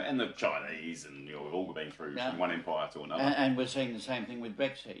from one, and the Chinese, and we've all been through from one empire to another. And we're seeing the same thing with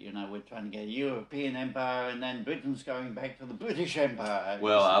Brexit. We're trying to get a European empire, and then Britain's going back to the British Empire.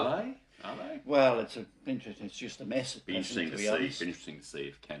 Well, are they? Well, it's interesting. It's just a mess. Be interesting to see. Interesting to see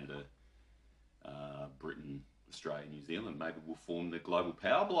if Canada, Britain, Australia, New Zealand, maybe we'll form the global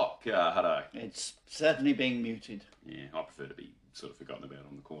power bloc, Hutto. It's certainly being muted. Yeah, I prefer to be sort of forgotten about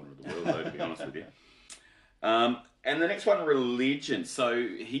on the corner of the world, though, to be honest with you. And the next one, religion. So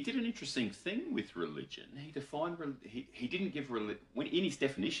he did an interesting thing with religion. He defined, he didn't give, in his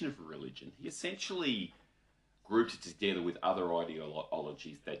definition of religion, he essentially grouped it together with other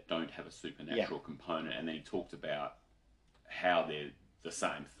ideologies that don't have a supernatural component, and then he talked about how they're the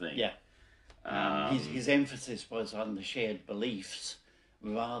same thing. Yeah. His emphasis was on the shared beliefs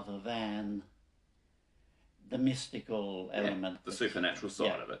rather than the mystical element. The supernatural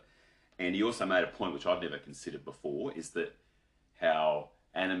side of it. And he also made a point which I'd never considered before, is that how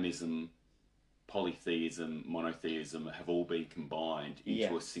animism, polytheism, monotheism have all been combined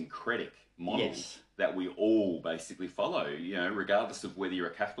into a syncretic model that we all basically follow, regardless of whether you're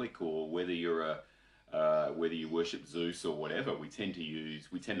a Catholic or whether you're whether you worship Zeus or whatever. We tend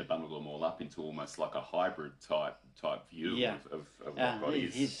to bundle them all up into almost like a hybrid type view of what God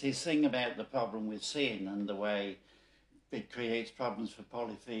is. His thing about the problem with sin and the way it creates problems for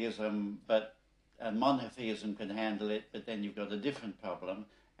polytheism, but monotheism can handle it, but then you've got a different problem.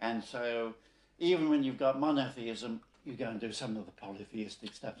 And so even when you've got monotheism, you go and do some of the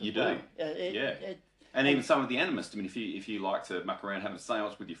polytheistic stuff as well. And even some of the animists. I mean, if you like to muck around having a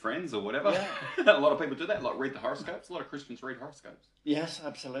seance with your friends or whatever, a lot of people do that, like read the horoscopes. A lot of Christians read horoscopes. Yes,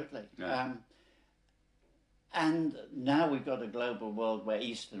 absolutely. Yeah. And now we've got a global world where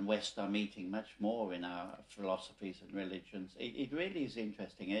East and West are meeting much more in our philosophies and religions. It really is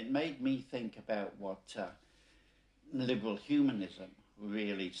interesting. It made me think about what liberal humanism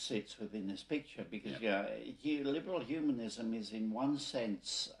really sits within this picture, because liberal humanism is in one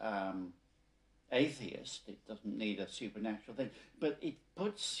sense atheist. It doesn't need a supernatural thing, but it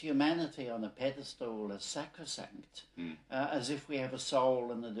puts humanity on a pedestal as sacrosanct, as if we have a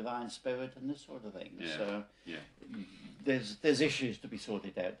soul and a divine spirit and this sort of thing. So there's issues to be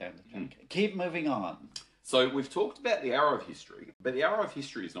sorted out down the track. Keep moving on. So we've talked about the arrow of history, but the arrow of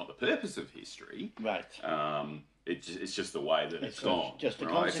history is not the purpose of history. Right. It's just the way that it's gone. Just a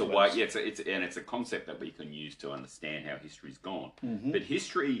consequence. It's a way. It's a concept that we can use to understand how history's gone. But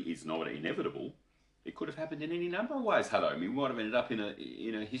history is not inevitable. it could have happened in any number of ways, Hutto. I mean, we might have ended up in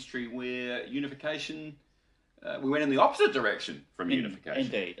a history where unification, we went in the opposite direction from unification.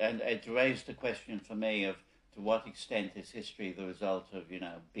 Indeed, and it raised the question for me of to what extent is history the result of,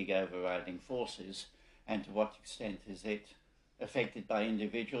 big overriding forces, and to what extent is it affected by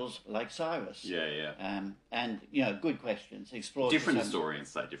individuals like Cyrus? Yeah. And, good questions. Explored different historians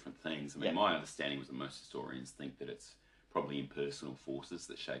say different things. I mean, Yeah. my understanding was that most historians think that it's probably impersonal forces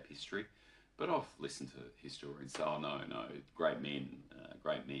that shape history. But I've listened to historians say, oh, no, great men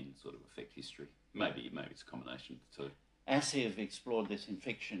sort of affect history. Maybe it's a combination of the two. Asimov explored this in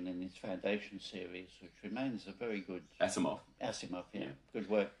fiction in his Foundation series, which remains a very good... Asimov, yeah. Good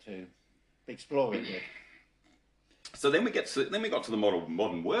work to explore it with. So then we got to the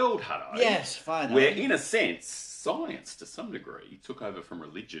modern world, Hutto. Yes, finally. Where, in a sense, science, to some degree, took over from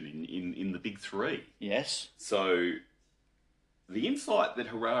religion in the big three. Yes. So the insight that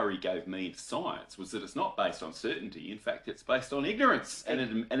Harari gave me into science was that it's not based on certainty. In fact, it's based on ignorance and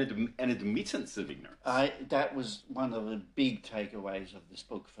an admittance of ignorance. That was one of the big takeaways of this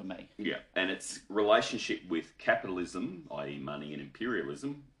book for me. Yeah, and its relationship with capitalism, i.e. money, and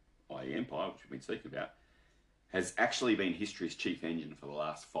imperialism, i.e. empire, which we've been speaking about, has actually been history's chief engine for the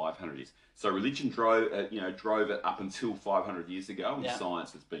last 500 years. So religion drove it up until 500 years ago, and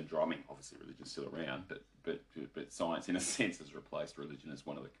science has been driving. Obviously, religion's still around, but science, in a sense, has replaced religion as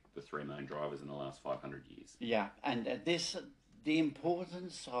one of the three main drivers in the last 500 years. Yeah, and the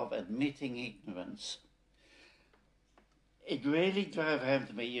importance of admitting ignorance. It really drove home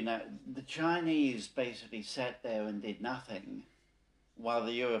to me. The Chinese basically sat there and did nothing, while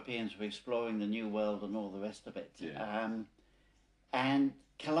the Europeans were exploring the New World and all the rest of it. Yeah. And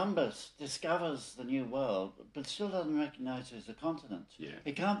Columbus discovers the New World, but still doesn't recognise it as a continent. Yeah.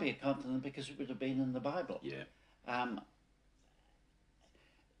 It can't be a continent because it would have been in the Bible. Yeah.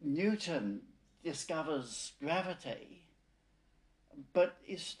 Newton discovers gravity, but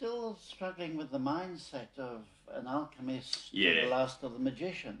is still struggling with the mindset of an alchemist, the last of the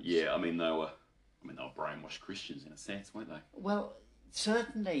magicians. Yeah, I mean they were brainwashed Christians in a sense, weren't they? Well,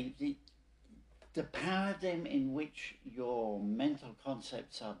 certainly the paradigm in which your mental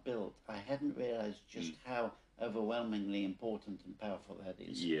concepts are built, I hadn't realised just how overwhelmingly important and powerful that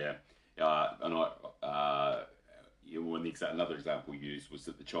is. Yeah, another example used was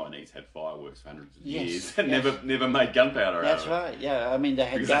that the Chinese had fireworks for hundreds of years and never made gunpowder. That's right. Yeah, I mean they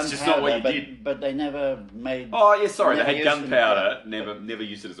had gunpowder, that's just not what you did. But they never made. Oh yeah, sorry, they had gunpowder, never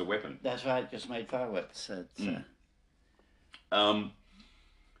used it as a weapon. That's right, just made fireworks.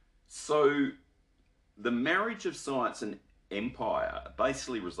 So the marriage of science and empire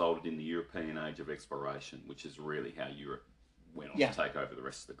basically resulted in the European age of exploration, which is really how Europe went on to take over the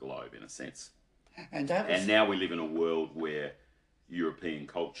rest of the globe, in a sense. And now we live in a world where European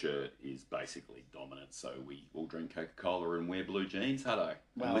culture is basically dominant. So we all drink Coca-Cola and wear blue jeans, Hutto,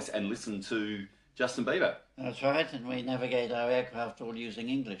 and listen to Justin Bieber. That's right, and we navigate our aircraft all using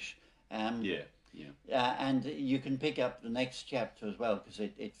English. And you can pick up the next chapter as well, because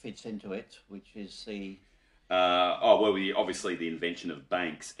it fits into it, which is the... obviously the invention of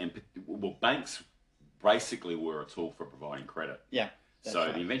banks. Banks basically were a tool for providing credit. Yeah.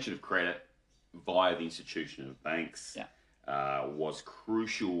 So the invention of credit via the institution of banks was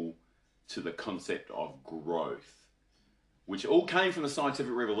crucial to the concept of growth, which all came from the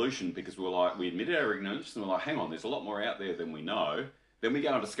scientific revolution, because we admitted our ignorance and we're like, hang on, there's a lot more out there than we know. Then we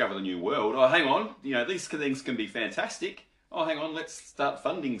go and discover the new world. Oh, hang on, these things can be fantastic. Oh, hang on, let's start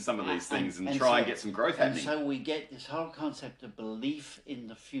funding some of these things and try and get some growth happening. And so we get this whole concept of belief in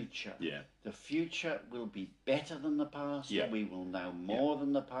the future. Yeah. The future will be better than the past. Yeah. We will know more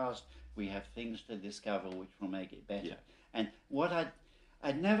than the past. We have things to discover which will make it better. Yeah. And what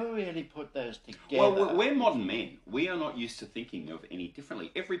I'd never really put those together. Well, we're modern men. We are not used to thinking of any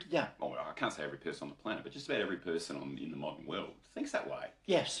differently. I can't say every person on the planet, but just about every person in the modern world thinks that way.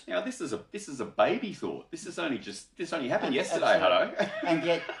 Yes. This is a baby thought. This only happened yesterday, Hutto. And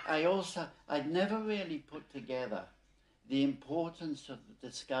yet I'd never really put together the importance of the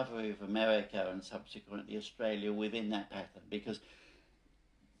discovery of America and subsequently Australia within that pattern, because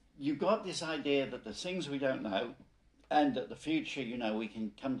you've got this idea that there's things we don't know, and that the future, we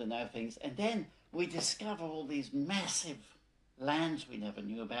can come to know things. And then we discover all these massive lands we never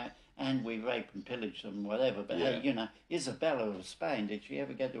knew about, and we rape and pillage them, whatever. But hey, Isabella of Spain, did she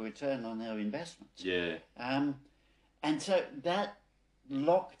ever get a return on her investments? Yeah. And so that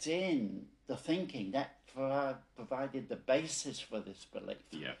locked in the thinking, that provided the basis for this belief.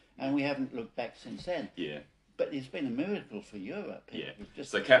 Yeah. And we haven't looked back since then. Yeah. But it's been a miracle for Europe.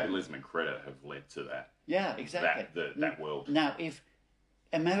 So capitalism and credit have led to that. Yeah, exactly. That world. Now, if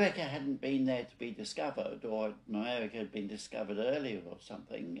America hadn't been there to be discovered, or America had been discovered earlier or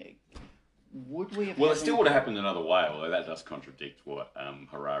something, would we have... Well, it still would have happened another way, although that does contradict what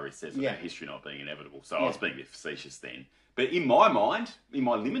Harari says about Yeah. history not being inevitable. So I was being a bit facetious then. But in my mind, in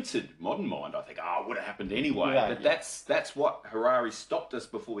my limited modern mind, I think, it would have happened anyway. Right, but yeah. that's what Harari stopped us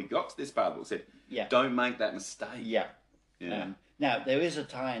before we got to this part of the book. Said, Yeah. don't make that mistake. Yeah. Yeah. Now, there is a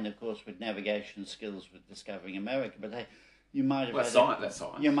tie-in, of course, with navigation skills with discovering America, but you might have That's science.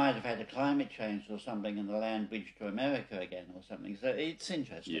 you might have had a climate change or something and the land bridge to America again or something. So it's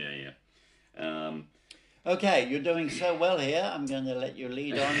interesting. Yeah. Okay, you're doing so well here. I'm going to let you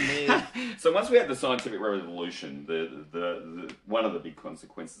lead on with... So once we had the scientific revolution, the one of the big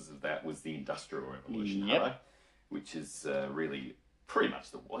consequences of that was the industrial revolution, Yep. which is really pretty much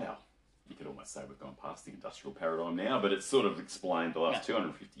you could almost say we've gone past the industrial paradigm now, but it's sort of explained the last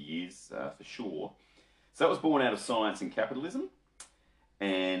 250 years for sure. So that was born out of science and capitalism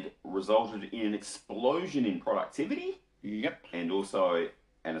and resulted in an explosion in productivity. Yep. And also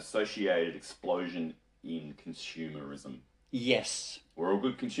an associated explosion in consumerism. Yes. We're all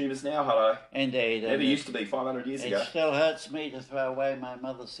good consumers now, hello. Indeed. Never used to be 500 years ago. It still hurts me to throw away my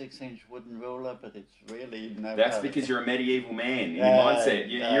mother's 6-inch wooden ruler, but it's really no... That's because you're a medieval man in your mindset.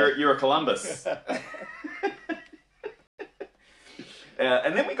 You're a Columbus.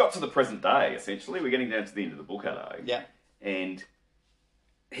 And then we got to the present day, essentially. We're getting down to the end of the book, hello. Yeah. And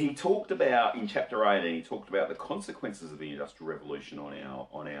he talked about, in chapter 18, he talked about the consequences of the Industrial Revolution on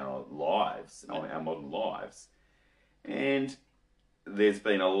our lives, on our modern lives. And there's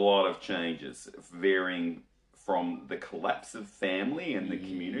been a lot of changes, varying from the collapse of family and the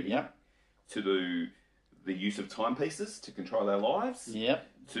community to the use of timepieces to control our lives,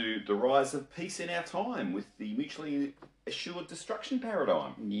 to the rise of peace in our time with the mutually assured destruction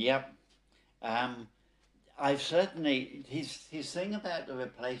paradigm. Yep. I've certainly, his thing about the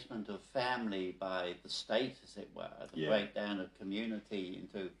replacement of family by the state, as it were, the breakdown of community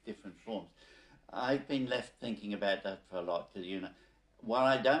into different forms, I've been left thinking about that for a lot, because, while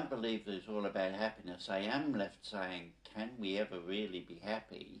I don't believe that it's all about happiness, I am left saying, can we ever really be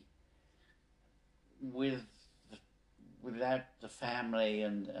happy without the family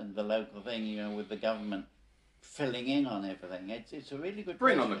and the local thing, with the government filling in on everything? It's a really good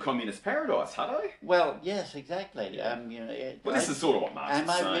Bring question. on the communist paradise, Hutto. Well, yes, exactly. Well, this is sort of what Marx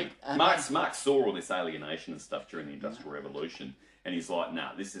was saying. Marx saw all this alienation and stuff during the Industrial Revolution, and he's like,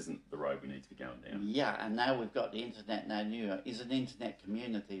 nah, this isn't the road we need to be going down. Yeah, and now we've got the internet now. Is an internet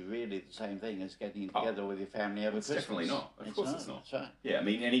community really the same thing as getting together with your family over Christmas? Definitely not. Of course it's not. That's right. Yeah, I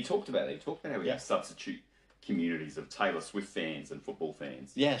mean, and he talked about that. He talked about how we have substitute communities of Taylor Swift fans and football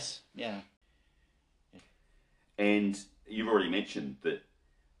fans. Yes, yeah. And you've already mentioned that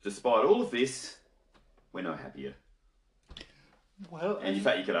despite all of this, we're no happier. Well, and in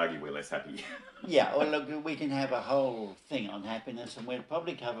fact, you could argue we're less happy. Yeah, well, look, we can have a whole thing on happiness, and we'll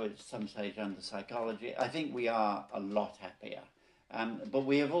probably cover it at some stage under psychology. I think we are a lot happier. But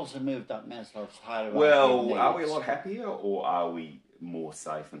we have also moved up Maslow's hierarchy. Well, are we a lot happier, or are we more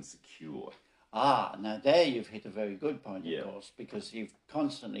safe and secure? Now there you've hit a very good point, of course, because you've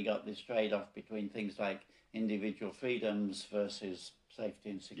constantly got this trade-off between things like individual freedoms versus safety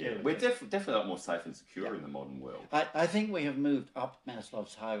and security. Yeah, we're definitely a lot more safe and secure in the modern world. I think we have moved up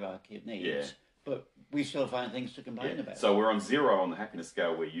Maslow's hierarchy of needs, but we still find things to complain about. So we're on 0 on the happiness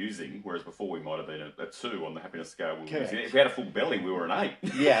scale we're using, whereas before we might have been a 2 on the happiness scale we were using. If we had a full belly, we were an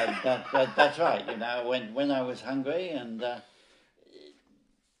 8. Yeah, that's right. When I was hungry, and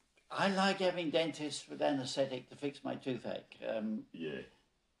I like having dentists with anaesthetic to fix my toothache.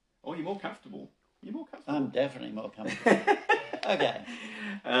 Oh, you're more comfortable. I'm definitely more comfortable. Okay.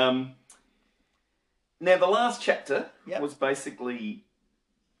 Now, the last chapter was basically,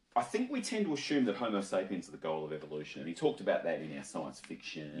 I think we tend to assume that Homo sapiens are the goal of evolution. And he talked about that in our science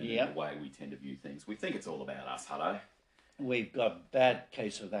fiction and the way we tend to view things. We think it's all about us, Hutto. We've got a bad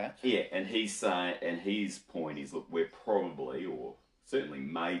case of that. Yeah, and he's saying, and his point is, look, we're probably, or certainly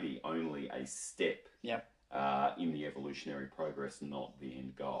maybe only a step in the evolutionary progress, not the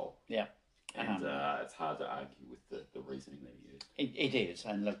end goal. Yeah. And it's hard to argue with the reasoning that he used. It is,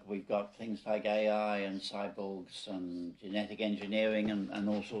 and look, we've got things like AI and cyborgs and genetic engineering and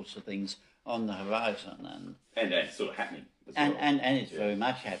all sorts of things on the horizon. And it's sort of happening as well. And it's very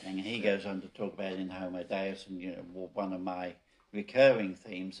much happening. And he goes on to talk about it in Homo Deus, and one of my recurring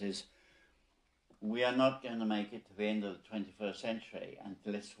themes is we are not going to make it to the end of the 21st century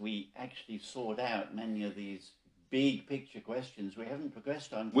unless we actually sort out many of these big picture questions we haven't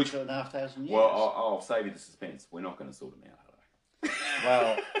progressed on for 2,500 years. Well, I'll save you the suspense. We're not going to sort them out, Hutto.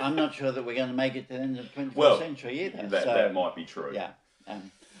 Well, I'm not sure that we're going to make it to the end of the 21st century either. That might be true. Yeah.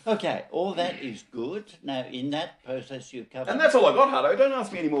 Okay, all that is good. Now, in that process, you've covered. And that's all I got, Hutto. Don't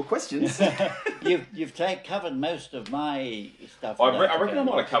ask me any more questions. you've covered most of my stuff. I reckon I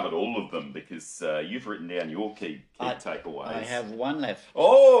might have covered all of them because you've written down your key takeaways. I have one left.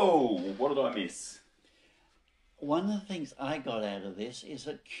 Oh, what did I miss? One of the things I got out of this is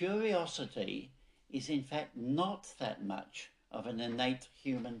that curiosity is in fact not that much of an innate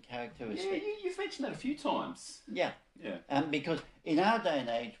human characteristic. Yeah, you've mentioned that a few times. Yeah. Yeah. Because in our day and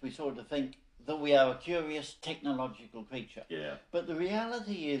age, we sort of think that we are a curious technological creature. Yeah. But the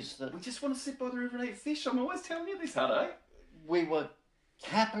reality is that We just want to sit by the river and eat fish. I'm always telling you this, Hutto. we were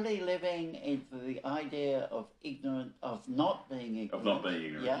happily living into the idea of not being ignorant. Of not being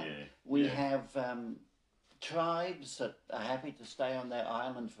ignorant, yeah. We have tribes that are happy to stay on their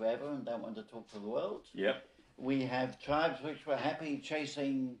island forever and don't want to talk to the world. Yep. We have tribes which were happy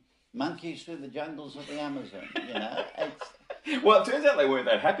chasing monkeys through the jungles of the Amazon. You know, Well, it turns out they weren't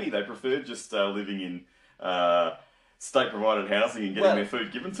that happy. They preferred just living in state-provided housing and getting their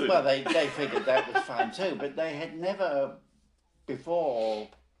food given to them. Well, they figured that was fine too, but they had never before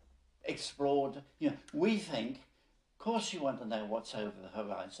explored. You know, we think, of course, you want to know what's over the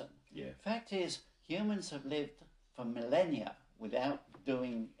horizon. Yeah. Fact is, humans have lived for millennia without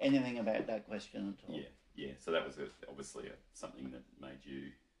doing anything about that question at all. Yeah. So that was obviously something that made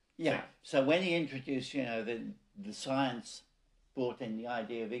you. Yeah. think. So when he introduced, the science brought in the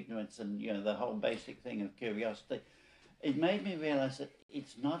idea of ignorance and the whole basic thing of curiosity, it made me realise that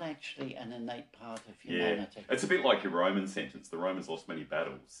it's not actually an innate part of humanity. Yeah. It's a bit like your Roman sentence. The Romans lost many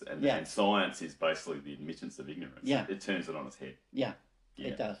battles, and science is basically the admittance of ignorance. Yeah. It turns it on its head. Yeah,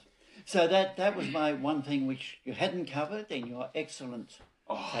 it does. So that was my one thing which you hadn't covered in your excellent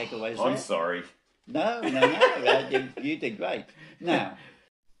takeaways there. I'm sorry. No, you did great. Now,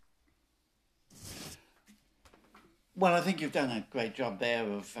 well, I think you've done a great job there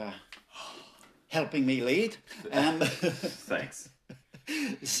of helping me lead. Thanks.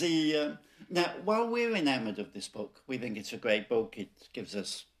 Now, while we're enamoured of this book, we think it's a great book. It gives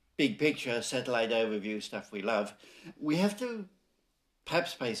us big picture, satellite overview, stuff we love. We have to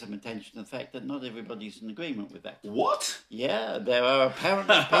perhaps pay some attention to the fact that not everybody's in agreement with that. What? Yeah, there are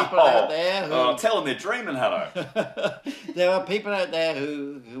apparently people out there who... Oh, tell them they're dreaming, Hutto. There are people out there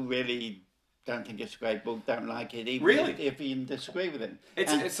who really don't think it's a great book, don't like it, even if you disagree with it.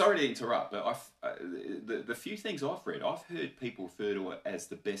 It's sorry to interrupt, but the few things I've read, I've heard people refer to it as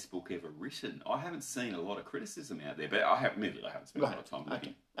the best book ever written. I haven't seen a lot of criticism out there, but I haven't spent a lot of time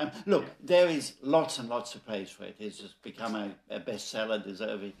looking. Look, there is lots and lots of praise for it. It's just become a bestseller,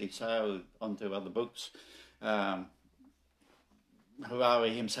 deservedly so, onto other books. Harari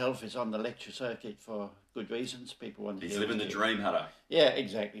himself is on the lecture circuit for good reasons. People want to. He's living the dream, Hutto. Yeah,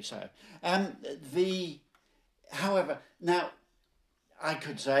 exactly so. However, now I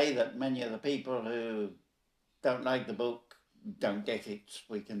could say that many of the people who don't like the book don't get it.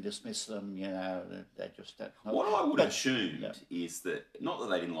 We can dismiss them. They just don't know. What I would have assumed is that not that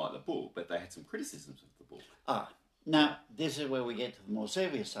they didn't like the book, but they had some criticisms of the book. Now this is where we get to the more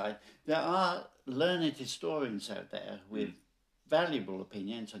serious side. There are learned historians out there with valuable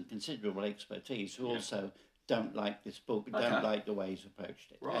opinions and considerable expertise who also don't like this book, don't like the way he's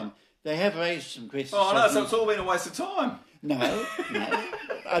approached it. Right. And they have raised some criticism. Oh, no, so it's all been a waste of time. No.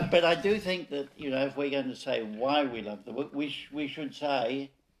 But I do think that, if we're going to say why we love the book, we should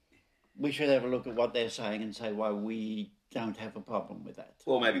have a look at what they're saying and say why we don't have a problem with that.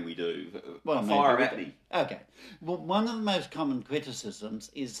 Well, maybe we do. Well, fire at me. Okay. Well, one of the most common criticisms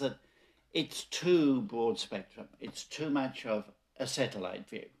is that it's too broad spectrum. It's too much of a satellite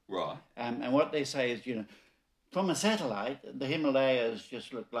view. Right. And what they say is, from a satellite, the Himalayas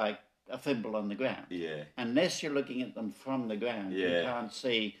just look like a thimble on the ground. Yeah. Unless you're looking at them from the ground, you can't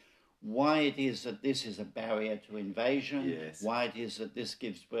see why it is that this is a barrier to invasion, why it is that this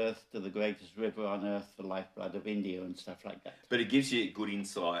gives birth to the greatest river on earth, the lifeblood of India and stuff like that. But it gives you good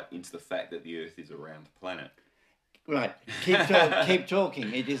insight into the fact that the Earth is a round planet. Right. Keep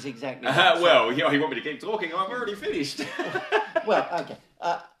talking. It is exactly that. Well, you want me to keep talking? I've already finished. Well, okay.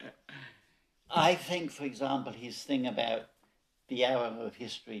 I think, for example, his thing about the arrow of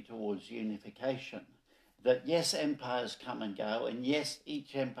history towards unification, that yes, empires come and go, and yes,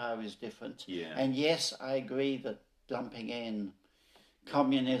 each empire is different. Yeah. And yes, I agree that lumping in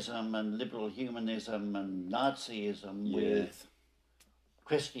communism and liberal humanism and Nazism with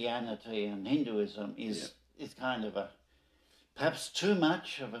Christianity and Hinduism is kind of perhaps too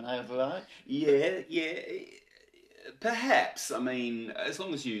much of an overarch. Yeah. Perhaps. I mean, as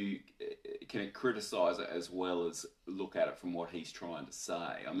long as you can criticise it as well as look at it from what he's trying to say.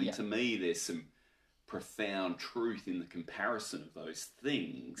 I mean, to me, there's some profound truth in the comparison of those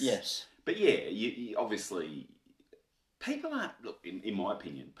things. Yes. But yeah, you obviously, people aren't, look, in my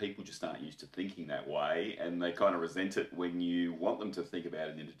opinion, people just aren't used to thinking that way, and they kind of resent it when you want them to think about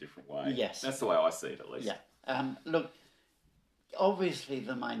it in a different way. Yes. That's the way I see it, at least. Yeah. Look, obviously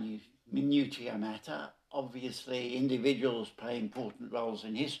the minutiae matter. Obviously individuals play important roles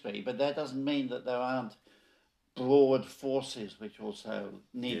in history, but that doesn't mean that there aren't broad forces which also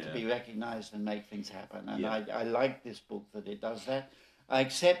need to be recognised and make things happen. And I like this book that it does that. I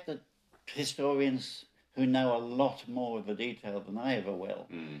accept that historians who know a lot more of the detail than I ever will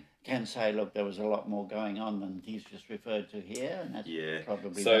can say, look, there was a lot more going on than he's just referred to here, and that's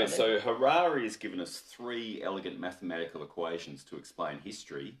probably valid. So Harari has given us 3 elegant mathematical equations to explain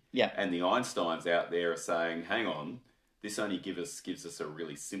history, and the Einsteins out there are saying, hang on, this only gives us a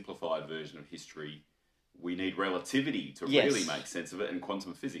really simplified version of history. We need relativity to really make sense of it, and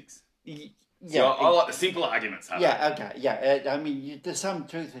quantum physics. So I like the simple arguments. I mean, there's some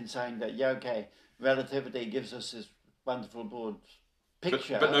truth in saying that, relativity gives us this wonderful broad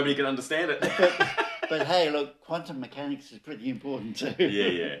picture. But nobody can understand it. but hey, look, quantum mechanics is pretty important too.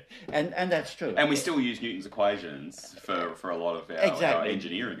 Yeah. And that's true. And we still use Newton's equations for a lot of our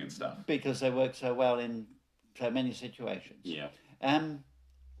engineering and stuff. Because they work so well in so many situations. Yeah.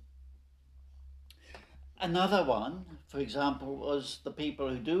 Another one, for example, was the people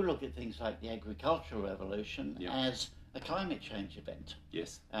who do look at things like the agricultural revolution as a climate change event.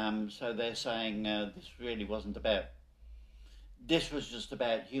 Yes. So they're saying this really wasn't about... This was just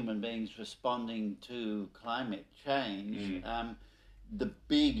about human beings responding to climate change. The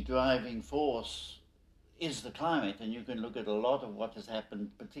big driving force is the climate, and you can look at a lot of what has happened,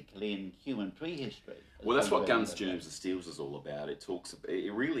 particularly in human prehistory. Well, that's what Guns, Germs and Steels is all about.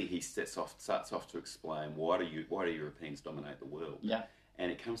 He starts off to explain why do Europeans dominate the world? Yeah.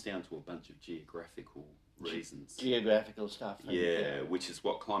 And it comes down to a bunch of geographical reasons. Geographical stuff. Which is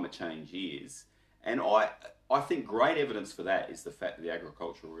what climate change is. And I think great evidence for that is the fact that the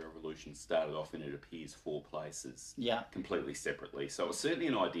agricultural revolution started off in, it appears, 4 places. Yeah. Completely separately. So it's certainly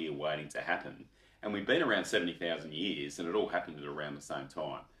an idea waiting to happen. And we've been around 70,000 years, and it all happened at around the same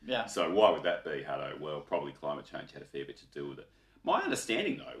time. Yeah. So why would that be, Hutto? Well, probably climate change had a fair bit to do with it. My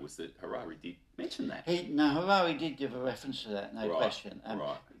understanding, though, was that Harari did mention that. Harari did give a reference to that, no question.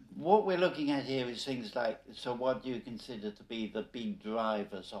 Right. What we're looking at here is things like, so what do you consider to be the big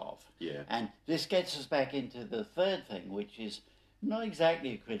drivers of? Yeah. And this gets us back into the third thing, which is not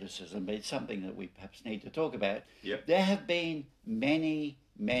exactly a criticism, but it's something that we perhaps need to talk about. Yep. There have been many,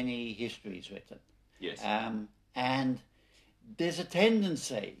 many histories written. Yes. And there's a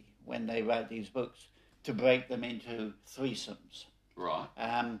tendency, when they write these books, to break them into threesomes. Right.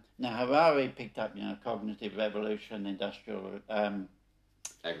 Now, Harari picked up, cognitive revolution, industrial...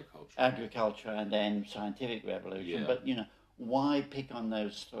 Agriculture, and then scientific revolution. Yeah. But, why pick on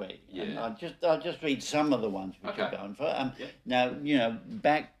those 3? Yeah. And I'll just read some of the ones which we've gone for. Now,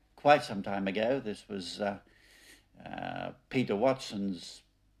 back quite some time ago, this was Peter Watson's...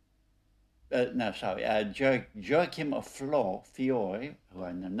 Joachim of Fiore, who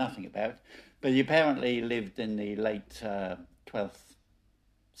I know nothing about, but he apparently lived in the late 12th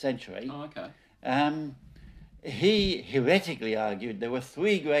century. Oh, okay. He heretically argued there were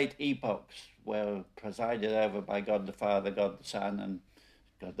 3 great epochs were presided over by God the Father, God the Son, and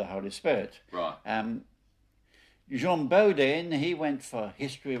God the Holy Spirit. Right. Jean Bodin, he went for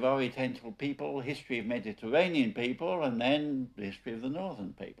history of Oriental people, history of Mediterranean people, and then the history of the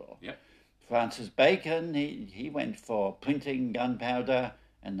Northern people. Yep. Francis Bacon, he went for printing, gunpowder,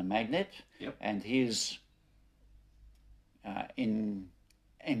 and the magnet. Yep. And his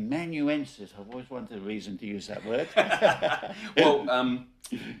amanuensis, I've always wanted a reason to use that word. Well,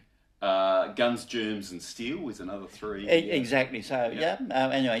 Guns, Germs and Steel is another 3. Exactly so,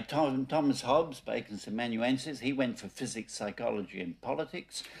 anyway, Thomas Hobbes, Bacon's amanuensis, he went for physics, psychology and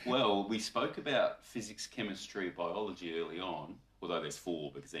politics. Well, we spoke about physics, chemistry, biology early on, although there's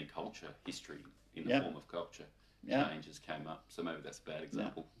 4 because then culture, history in the form of culture. Changes came up, so maybe that's a bad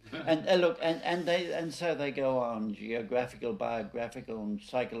example. And so they go on geographical, biographical, and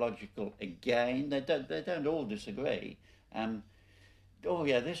psychological again. They don't all disagree.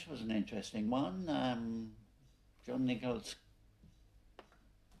 This was an interesting one. John Nicholas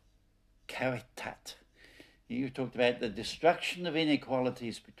Caritat. You talked about the destruction of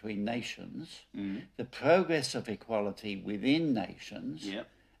inequalities between nations, the progress of equality within nations. Yep.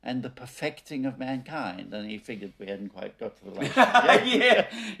 And the perfecting of mankind, and he figured we hadn't quite got to the last one.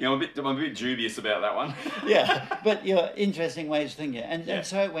 I'm a bit dubious about that one. But interesting ways of thinking, and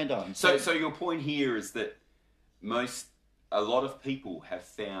so it went on. So your point here is that a lot of people have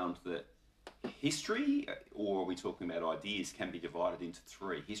found that history, or are we talking about ideas can be divided into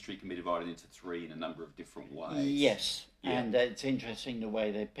three? History can be divided into three in a number of different ways. Yes, Yeah. and it's interesting the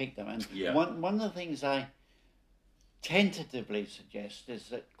way they pick them. And Yeah. one of the things I tentatively suggest is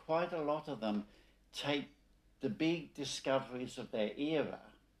that quite a lot of them take the big discoveries of their era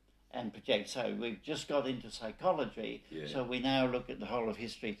and project. So we've just got into psychology, Yeah. so we now look at the whole of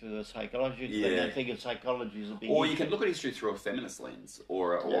history through a psychology. Yeah. They don't think of psychology as a big Or you issue. can look at history through a feminist lens,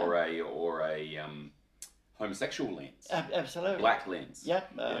 or a homosexual lens, Absolutely. black lens.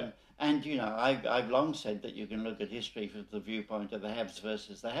 Yep. Yeah. And, you know, I've long said that you can look at history from the viewpoint of the haves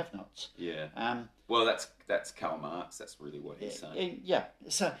versus the have-nots. Yeah. Um, Well, that's Karl Marx. That's really what he's saying. yeah.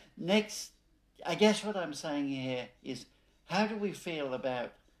 So next, I guess what I'm saying here is, how do we feel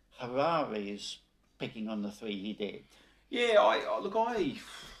about Harari's picking on the three he did? Yeah, I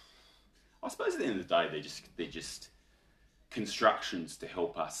suppose at the end of the day, they're just constructions to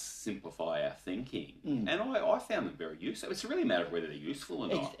help us simplify our thinking, and I found them very useful. It's really a matter of whether they're useful or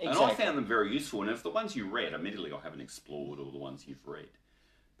not. Exactly. And I found them very useful. And if the ones you read, admittedly, I haven't explored all the ones you've read,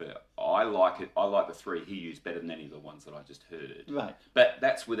 but I like it. I like the three he used better than any of the ones that I just heard. Right. But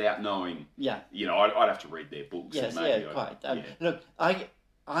that's without knowing. Yeah. You know, I'd have to read their books. Yes, and maybe yeah, quite. Look,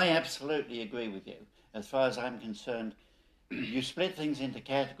 I absolutely agree with you. As far as I'm concerned, you split things into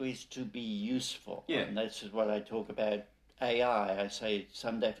categories to be useful. Yeah. And this is what I talk about AI. I say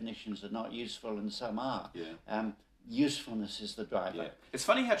some definitions are not useful and some are. Yeah. Usefulness is the driver. Yeah. It's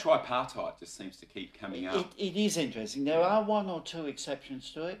funny how tripartite just seems to keep coming up. It is interesting. There are one or two exceptions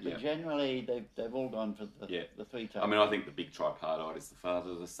to it, but Yeah. generally they've all gone for the three types. I mean, I think the big tripartite is the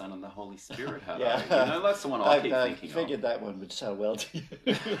Father, the Son, and the Holy Spirit. Yeah. You know, that's the one I keep I thinking figured that one would sell well to you.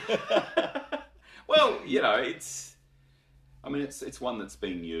 of. Well, you know, it's one that's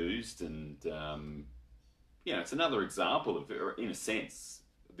been used, and you know, it's another example of, in a sense,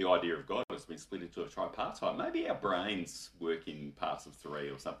 the idea of God has been split into a tripartite. Maybe our brains work in parts of three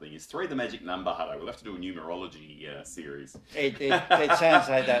or something. Is three the magic number, Hutto? We'll have to do a numerology series. It sounds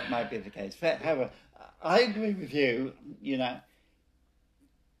like that might be the case. However, I agree with you. You know,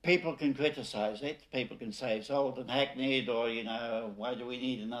 people can criticise it. People can say it's old and hackneyed, or, you know, why do we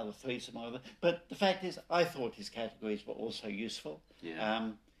need another threesome or other? But the fact is, I thought his categories were also useful. Yeah.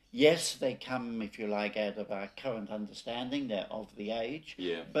 Yes, they come, if you like, out of our current understanding. They're of the age.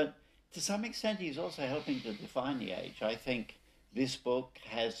 Yeah. But to some extent, he's also helping to define the age. I think this book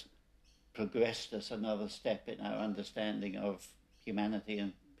has progressed us another step in our understanding of humanity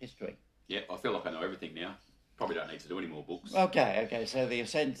and history. Yeah, I feel like I know everything now. Probably don't need to do any more books. Okay. So the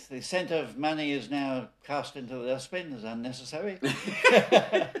ascent of money is now cast into the dustbin as unnecessary.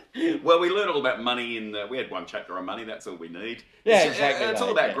 Well, we learned all about money we had one chapter on money. That's all we need. Yeah, exactly. It's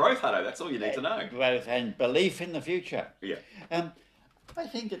all about growth, Hutto. That's all you need to know. Growth and belief in the future. Yeah. I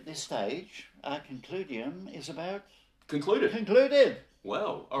think at this stage, our concludium is about Concluded.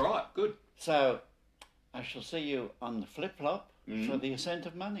 Well, all right, good. So I shall see you on the flip-flop for the ascent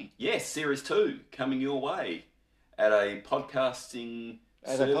of money. Yes, Series 2 coming your way at a podcasting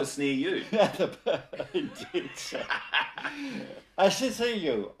service near you. Indeed, so. I shall see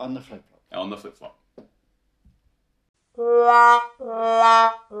you on the flip-flop. On the flip-flop.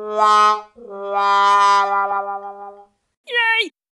 Yay!